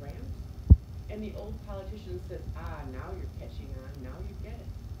programs." And the old politician says, "Ah, now you're catching on. Now you get it."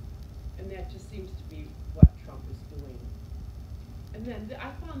 And that just seems to be what Trump is doing. And then I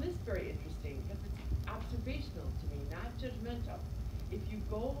found this very interesting because it's observational to me, not judgmental. If you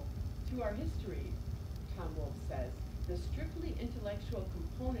go to our history, Tom Wolfe says, the strictly intellectual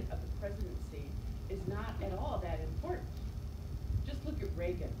component of the presidency is not at all that important. Just look at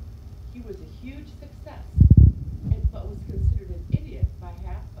Reagan. He was a huge success, but was considered an idiot by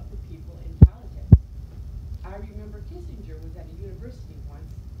half of the people in politics. I remember Kissinger was at a university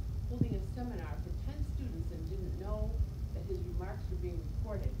once holding a seminar for 10 students and didn't know that his remarks were being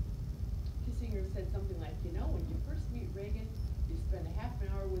recorded. Kissinger said something like, you know, when you first meet Reagan, you spend a half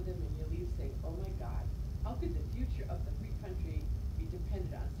an hour with him and you leave saying, oh my God, how could the future of the free country be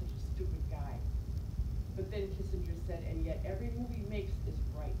dependent on such a stupid guy? But then Kissinger said, and yet every move he makes is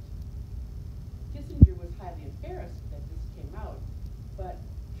right. Kissinger was highly embarrassed that this came out, but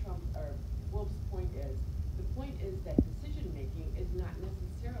Wolfe's point is, the point is that decision-making is not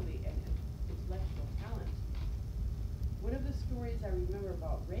necessarily an intellectual talent. One of the stories I remember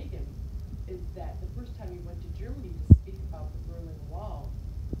about Reagan is that the first time he went to Germany to speak about the Berlin Wall,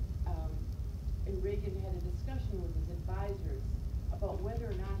 and Reagan had a discussion with his advisors about whether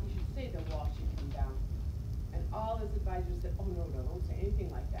or not he should say the wall should come down. And all his advisors said, oh no, don't say anything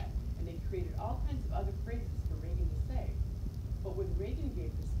like that. And they created all kinds of other phrases for Reagan to say. But when Reagan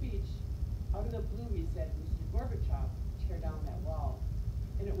gave the speech, out of the blue he said, Mr. Gorbachev, tear down that wall.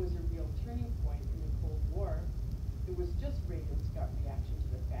 And it was a real turning point in the Cold War. It was just Reagan's gut reaction to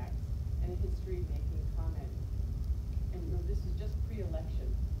the facts and a history-making comment. And you know, this is just pre-election.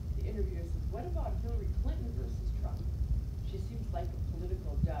 The interviewer says, what about Hillary Clinton versus Trump? She seems like a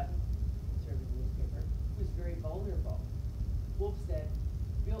political dud, conservative newspaper, who's very vulnerable. Wolfe said,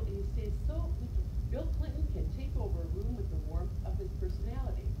 Bill Clinton can take over a room with the warmth of his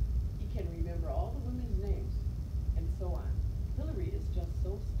personality. He can remember all the women's names, and so on. Hillary is just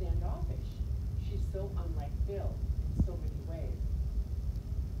so standoffish. She's so unlike Bill in so many ways.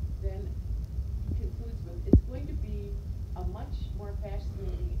 Then he concludes with, it's going to be a much more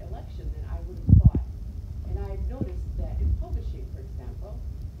fascinating election than I would have thought. And I've noticed that in publishing, for example,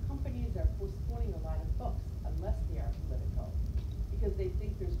 companies are postponing a lot of books unless they are political, because they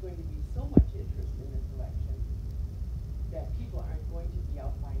think there's going to be so much interest in this election that people aren't going to be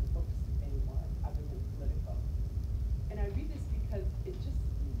out buying books anymore other than political. And I read this because it's just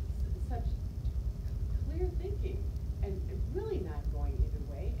such clear thinking and really not going either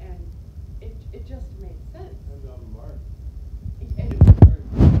way, and it just made sense. And Mark. And it was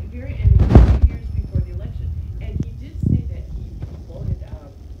very, and it was 2 years before the election. And he did say that he voted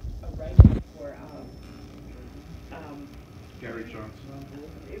a write-in for Gary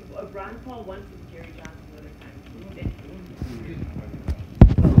Johnson. Ron Paul once and Gary Johnson another time.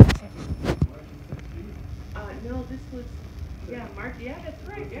 No, this was, yeah, Mark, yeah, that's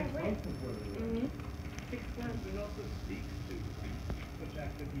right, yeah, right. 6 months. It also speaks to the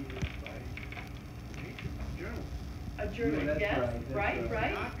fact that he is by nature a journalist. A journalist, Yeah, yes, that's right, right.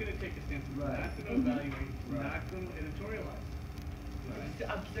 right. Not going to take a stance, Right. not going to evaluate, not going to editorialize. Just to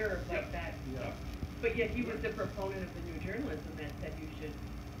observe like that. Yep. But yet he was the proponent of the new journalism that said you should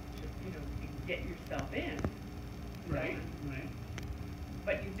you know, get yourself in. Right, right.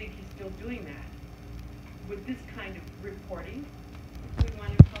 But you think he's still doing that? With this kind of reporting, do we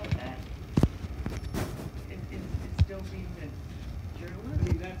want to call it that? Is still being a I journalist?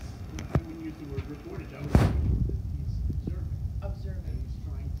 mean, that's, I wouldn't use the word reportage, I would say that he's observing. Observing. And he's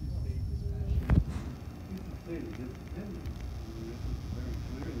trying to stay dispassionate. He's the state of independence. I mean, this is very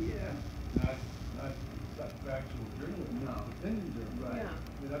clearly. Yeah. Not factual journalism. No. Opinion journalism. Right. Yeah.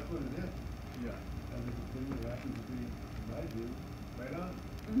 I mean, that's what it is. Yeah. And his opinion happens to be, in my view, right on.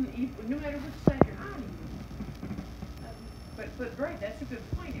 No matter which side you're on. But right, that's a good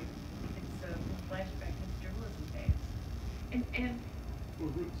point. It's a flashback to journalism days. And Or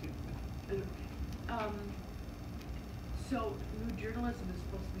roots, yeah. So new journalism is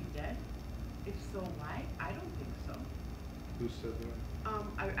supposed to be dead? If so, why? I don't think so. Who said that?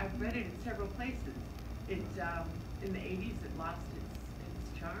 I've read it in several places. It, in the 80s, it lost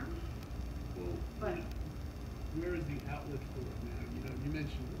its charm. Well, But where is the outlet for it now? You know, you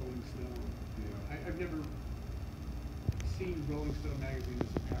mentioned Rolling Stone. Yeah. I've never seen Rolling Stone magazine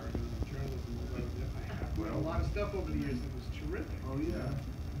as a paragon of journalism, although I have read a lot of stuff over the years that was terrific. Oh, yeah.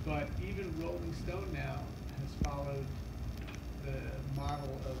 But even Rolling Stone now has followed the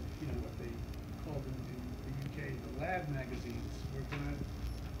model of, you know, what they called in the UK the lad magazines.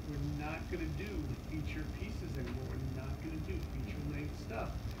 We're not gonna do feature pieces anymore. We're not gonna do feature length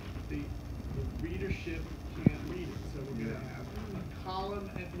stuff. The readership can't read it, so we're gonna have a column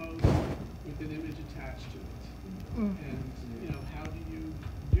at most with an image attached to it. And you know, how do you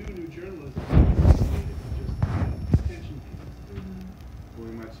do new journalism? Just attention pieces. Well,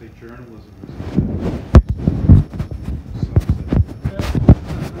 we might say journalism is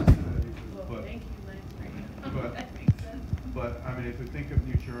well, thank you, Lynn. That makes sense. But I mean, if we think of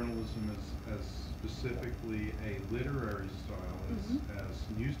new journalism as specifically a literary style,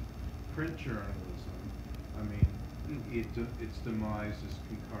 as print journalism, I mean, its demise is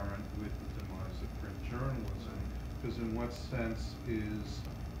concurrent with the demise of print journalism. Because in what sense is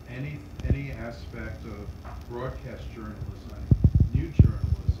any aspect of broadcast journalism new journalism?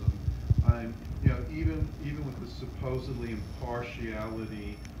 You know, even with the supposedly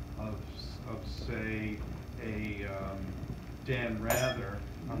impartiality of say a Dan Rather,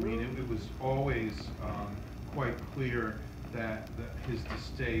 I mean, it was always quite clear that his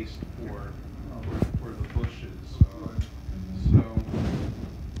distaste for the Bushes.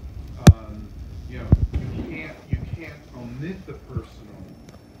 You know, you can't omit the personal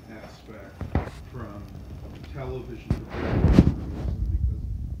aspect from television journalism because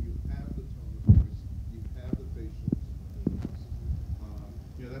you have the tone of voice, you have the facial expressions.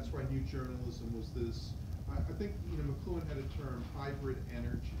 You know, that's why new journalism was this. I think, you know, McLuhan had a term, hybrid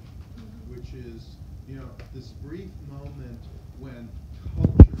energy, which is, you know, this brief moment when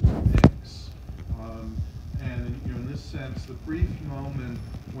cultures mix. And you know, in this sense, the brief moment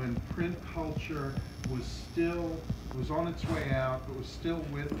when print culture was on its way out, but was still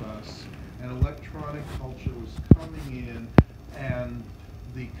with us, and electronic culture was coming in, and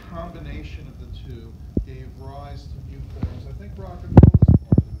the combination of the two gave rise to new forms. I think rock and roll is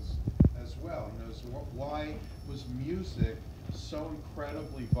part of this as well. You know, so why was music so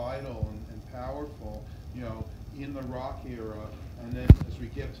incredibly vital and powerful, you know, in the rock era, and then as we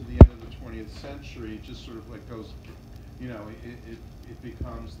get to the end of the 20th century, it just sort of like goes, you know, it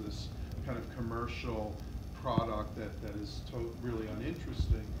becomes this kind of commercial product that is really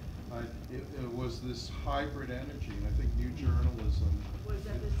uninteresting. It was this hybrid energy, and I think new journalism was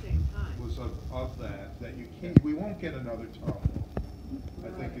at the same time. Was of that you can't, we won't get another Tom Wolfe, I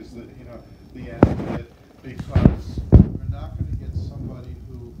think is the, you know, the end of it, because we're not going to get somebody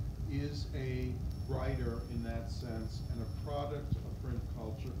who is a writer in that sense and a product of print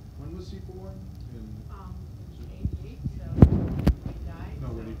culture. When was he born? In 88, so he died. No,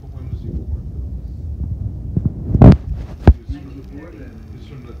 when was he born? He's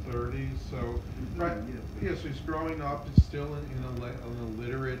from the 30s, so right. Yeah, so he's growing up. He's still in a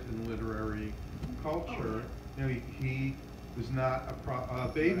literate and literary culture. You know, he was not a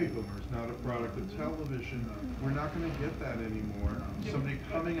baby boomer. Is not a product of television. We're not going to get that anymore. Somebody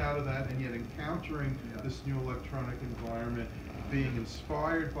coming out of that and yet encountering this new electronic environment, being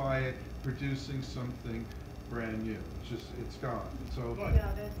inspired by it, producing something brand new. It's gone. So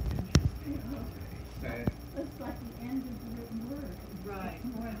yeah, that's interesting. It's like the end of the written word. Right.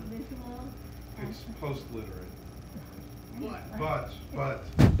 It's more visual. it's post-literate. What? But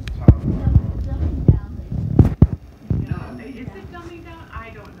Tom. Dumbing down. No, is it dumbing down? I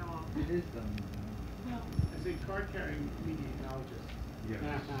don't know. It is dumbing down. Well, As a card-carrying meteorologist, Yes.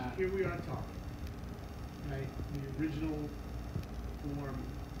 Here we are talking, right? The original form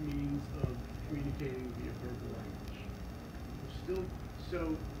means of communicating via verbal language. We're still,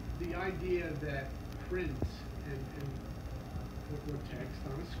 so the idea that print or text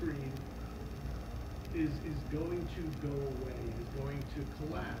on a screen is going to go away, is going to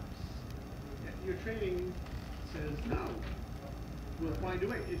collapse. Your training says no. We'll find a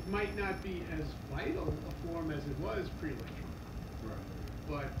way. It might not be as vital a form as it was pre-electronic. Right.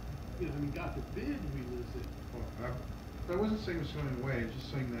 But, you know, I mean, God forbid we lose it. Well, I wasn't saying it was going away. I was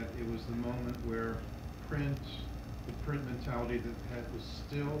just saying that it was the moment where the print mentality that was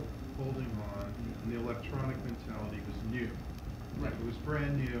still holding on, and the electronic mentality was new. Right. It was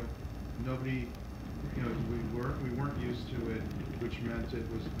brand new. Nobody, you know, we weren't used to it, which meant it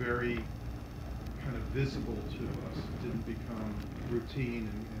was very kind of visible to us. It didn't become routine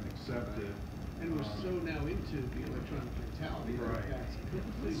and accepted. And we're so now into the electronic mentality. Right.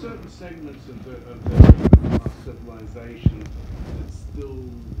 There's certain segments of our civilization that still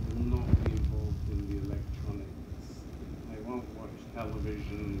will not be involved in the electronics. They won't watch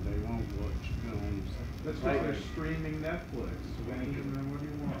television, they won't watch films. That's why they're streaming Netflix. What do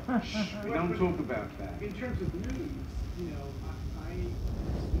you want? We don't talk about that. In terms of news, you know, I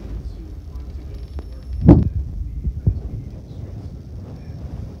students who want to go to work in the media industries, and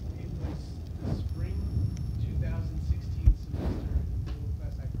it was the spring 2016 semester in the middle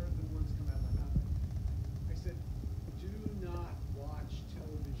class. I heard the words come out of my mouth. I said, do not watch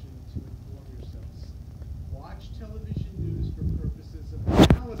television to inform yourselves. Watch television news for purposes of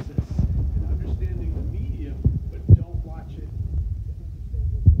analysis and understanding the medium, but don't watch it to understand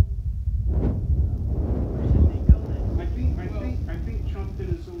what's going on. Where should they go then? I think Trump did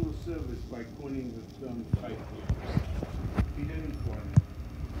us all a service by coining the term fake news. He didn't coin it.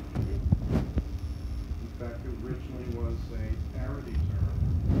 In fact, it originally was a parody term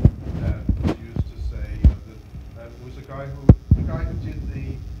that was used to say, you know, that was the guy who did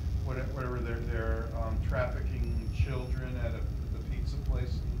the whatever they're trafficking children at the pizza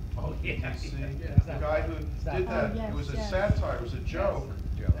place in DC. The guy who did that, it was a satire, it was a joke,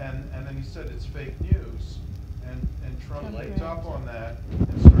 and then he said it's fake news, and Trump picked up on that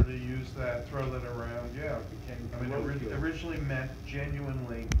and started to use that, throw that around. Yeah, it became. I mean, it originally meant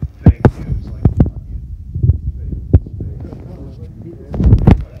genuinely fake news, like.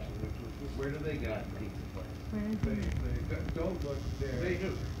 Where do they get pizza place? Don't look there. They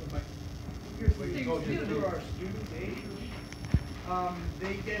do. Wait, go to our student page.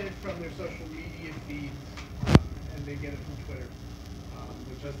 They get it from their social media feeds, and they get it from Twitter,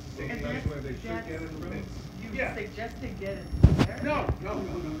 which is the same And place that's- where they should get it from. You Yeah. suggested get it there? No.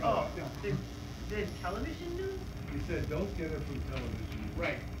 Oh, the television news? He said, don't get it from television.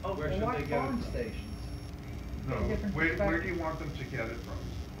 Right. Oh, Where Well, should what they get it phone from? stations? No, different where do perspective. you want them to get it from?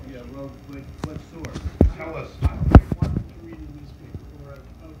 Yeah, well, what source? Tell us. I want them to read a newspaper or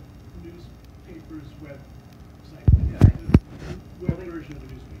a newspaper's website. Yeah. The web version of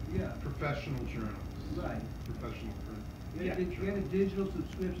the newspaper. Yeah, Professional journals. right. Professional print. Get a digital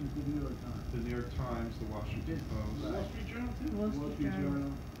subscription to the New York Times. The New York Times, the Washington Post. Right. Wall Street Journal too. Wall Street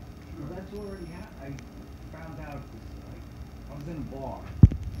Journal. Well, that's already I found out, I was in a bar,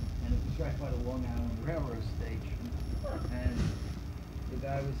 and it was right by the Long Island Railroad station, and the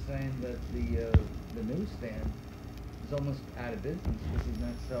guy was saying that the newsstand is almost out of business because he's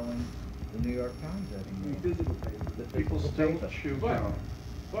not selling the New York Times anymore. Physical paper. The People physical still paper. chew But- gum.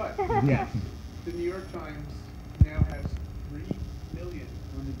 But Yes. the New York Times now has 3 million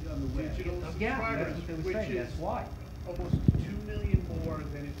On the web. digital Yeah, subscribers, that's what they were which saying, is that's why. almost 2 million more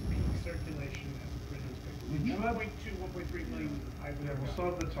than its peak circulation as a print newspaper. 1.2, 1.3 million, I Yeah, believe. we'll still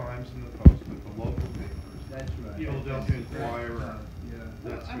have the Times and the Post, but the local papers. That's right. Yeah. Philadelphia Inquirer. Yeah.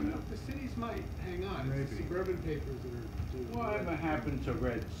 That's I don't know, gonna. the cities might hang on, it's the Maybe. suburban papers that are doing. Whatever happened to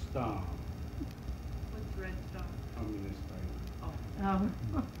Red Star, What's Red Star? communist paper? Oh.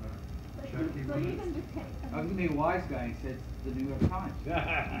 Jackie, So what even is- the I was gonna be a wise guy and said the New York Times.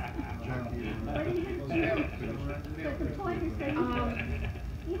 Jackie, But even, but the point is that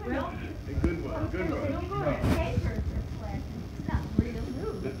even Well, A good one, good one. the papers are flashing, it's not real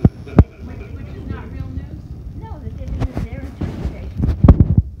news. which is not real news? No, they're giving you their interpretation.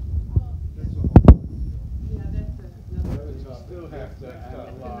 That's a whole. Yeah, that's another. You still have to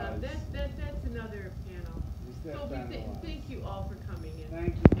analyze. That's another panel. You still So have to analyze. thank you all for coming in.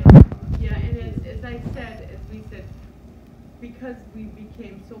 Thank you. Yeah, and as I said, as we said, because we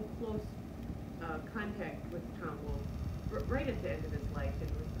became so close contact with Tom Wolfe, right at the end of his life, and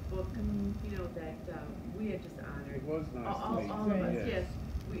with the book, you know, that we had just honored. It was nice to All meet of you. us, yes.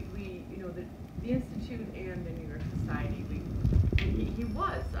 We, you know, the Institute and the New York Society, he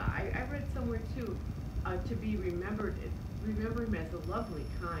was, I read somewhere too, to be remember him as a lovely,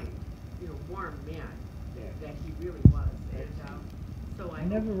 kind, you know, warm man, that he really was. And so I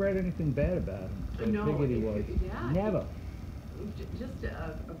never read anything bad about him, so I No, figured he was. yeah. Never. Just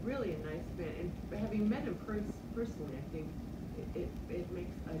a really nice man, and having met him personally, I think it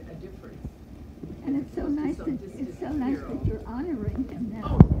makes a difference. And it's so nice Some that, distant it's so nice hero. that you're honoring him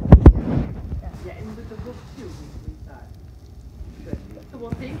now. Oh, yeah, and with the book too, we thought. Good. So,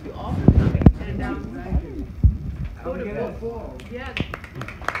 well, thank you all for coming, and Thank you. go to Get book. it full. Yes.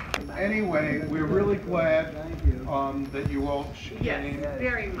 Anyway, we're really glad Thank you. that you all Yes, came.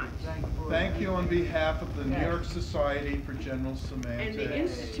 very much. Thank you on behalf of the New York Society for General And Semantics. the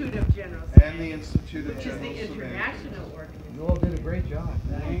Institute of General And the Semantics, Institute of which is General the Semantics. You international organization. all did a great job.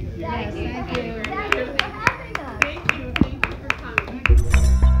 Thank you. Thank you. Thank you. Thank you for having us. Thank you for coming.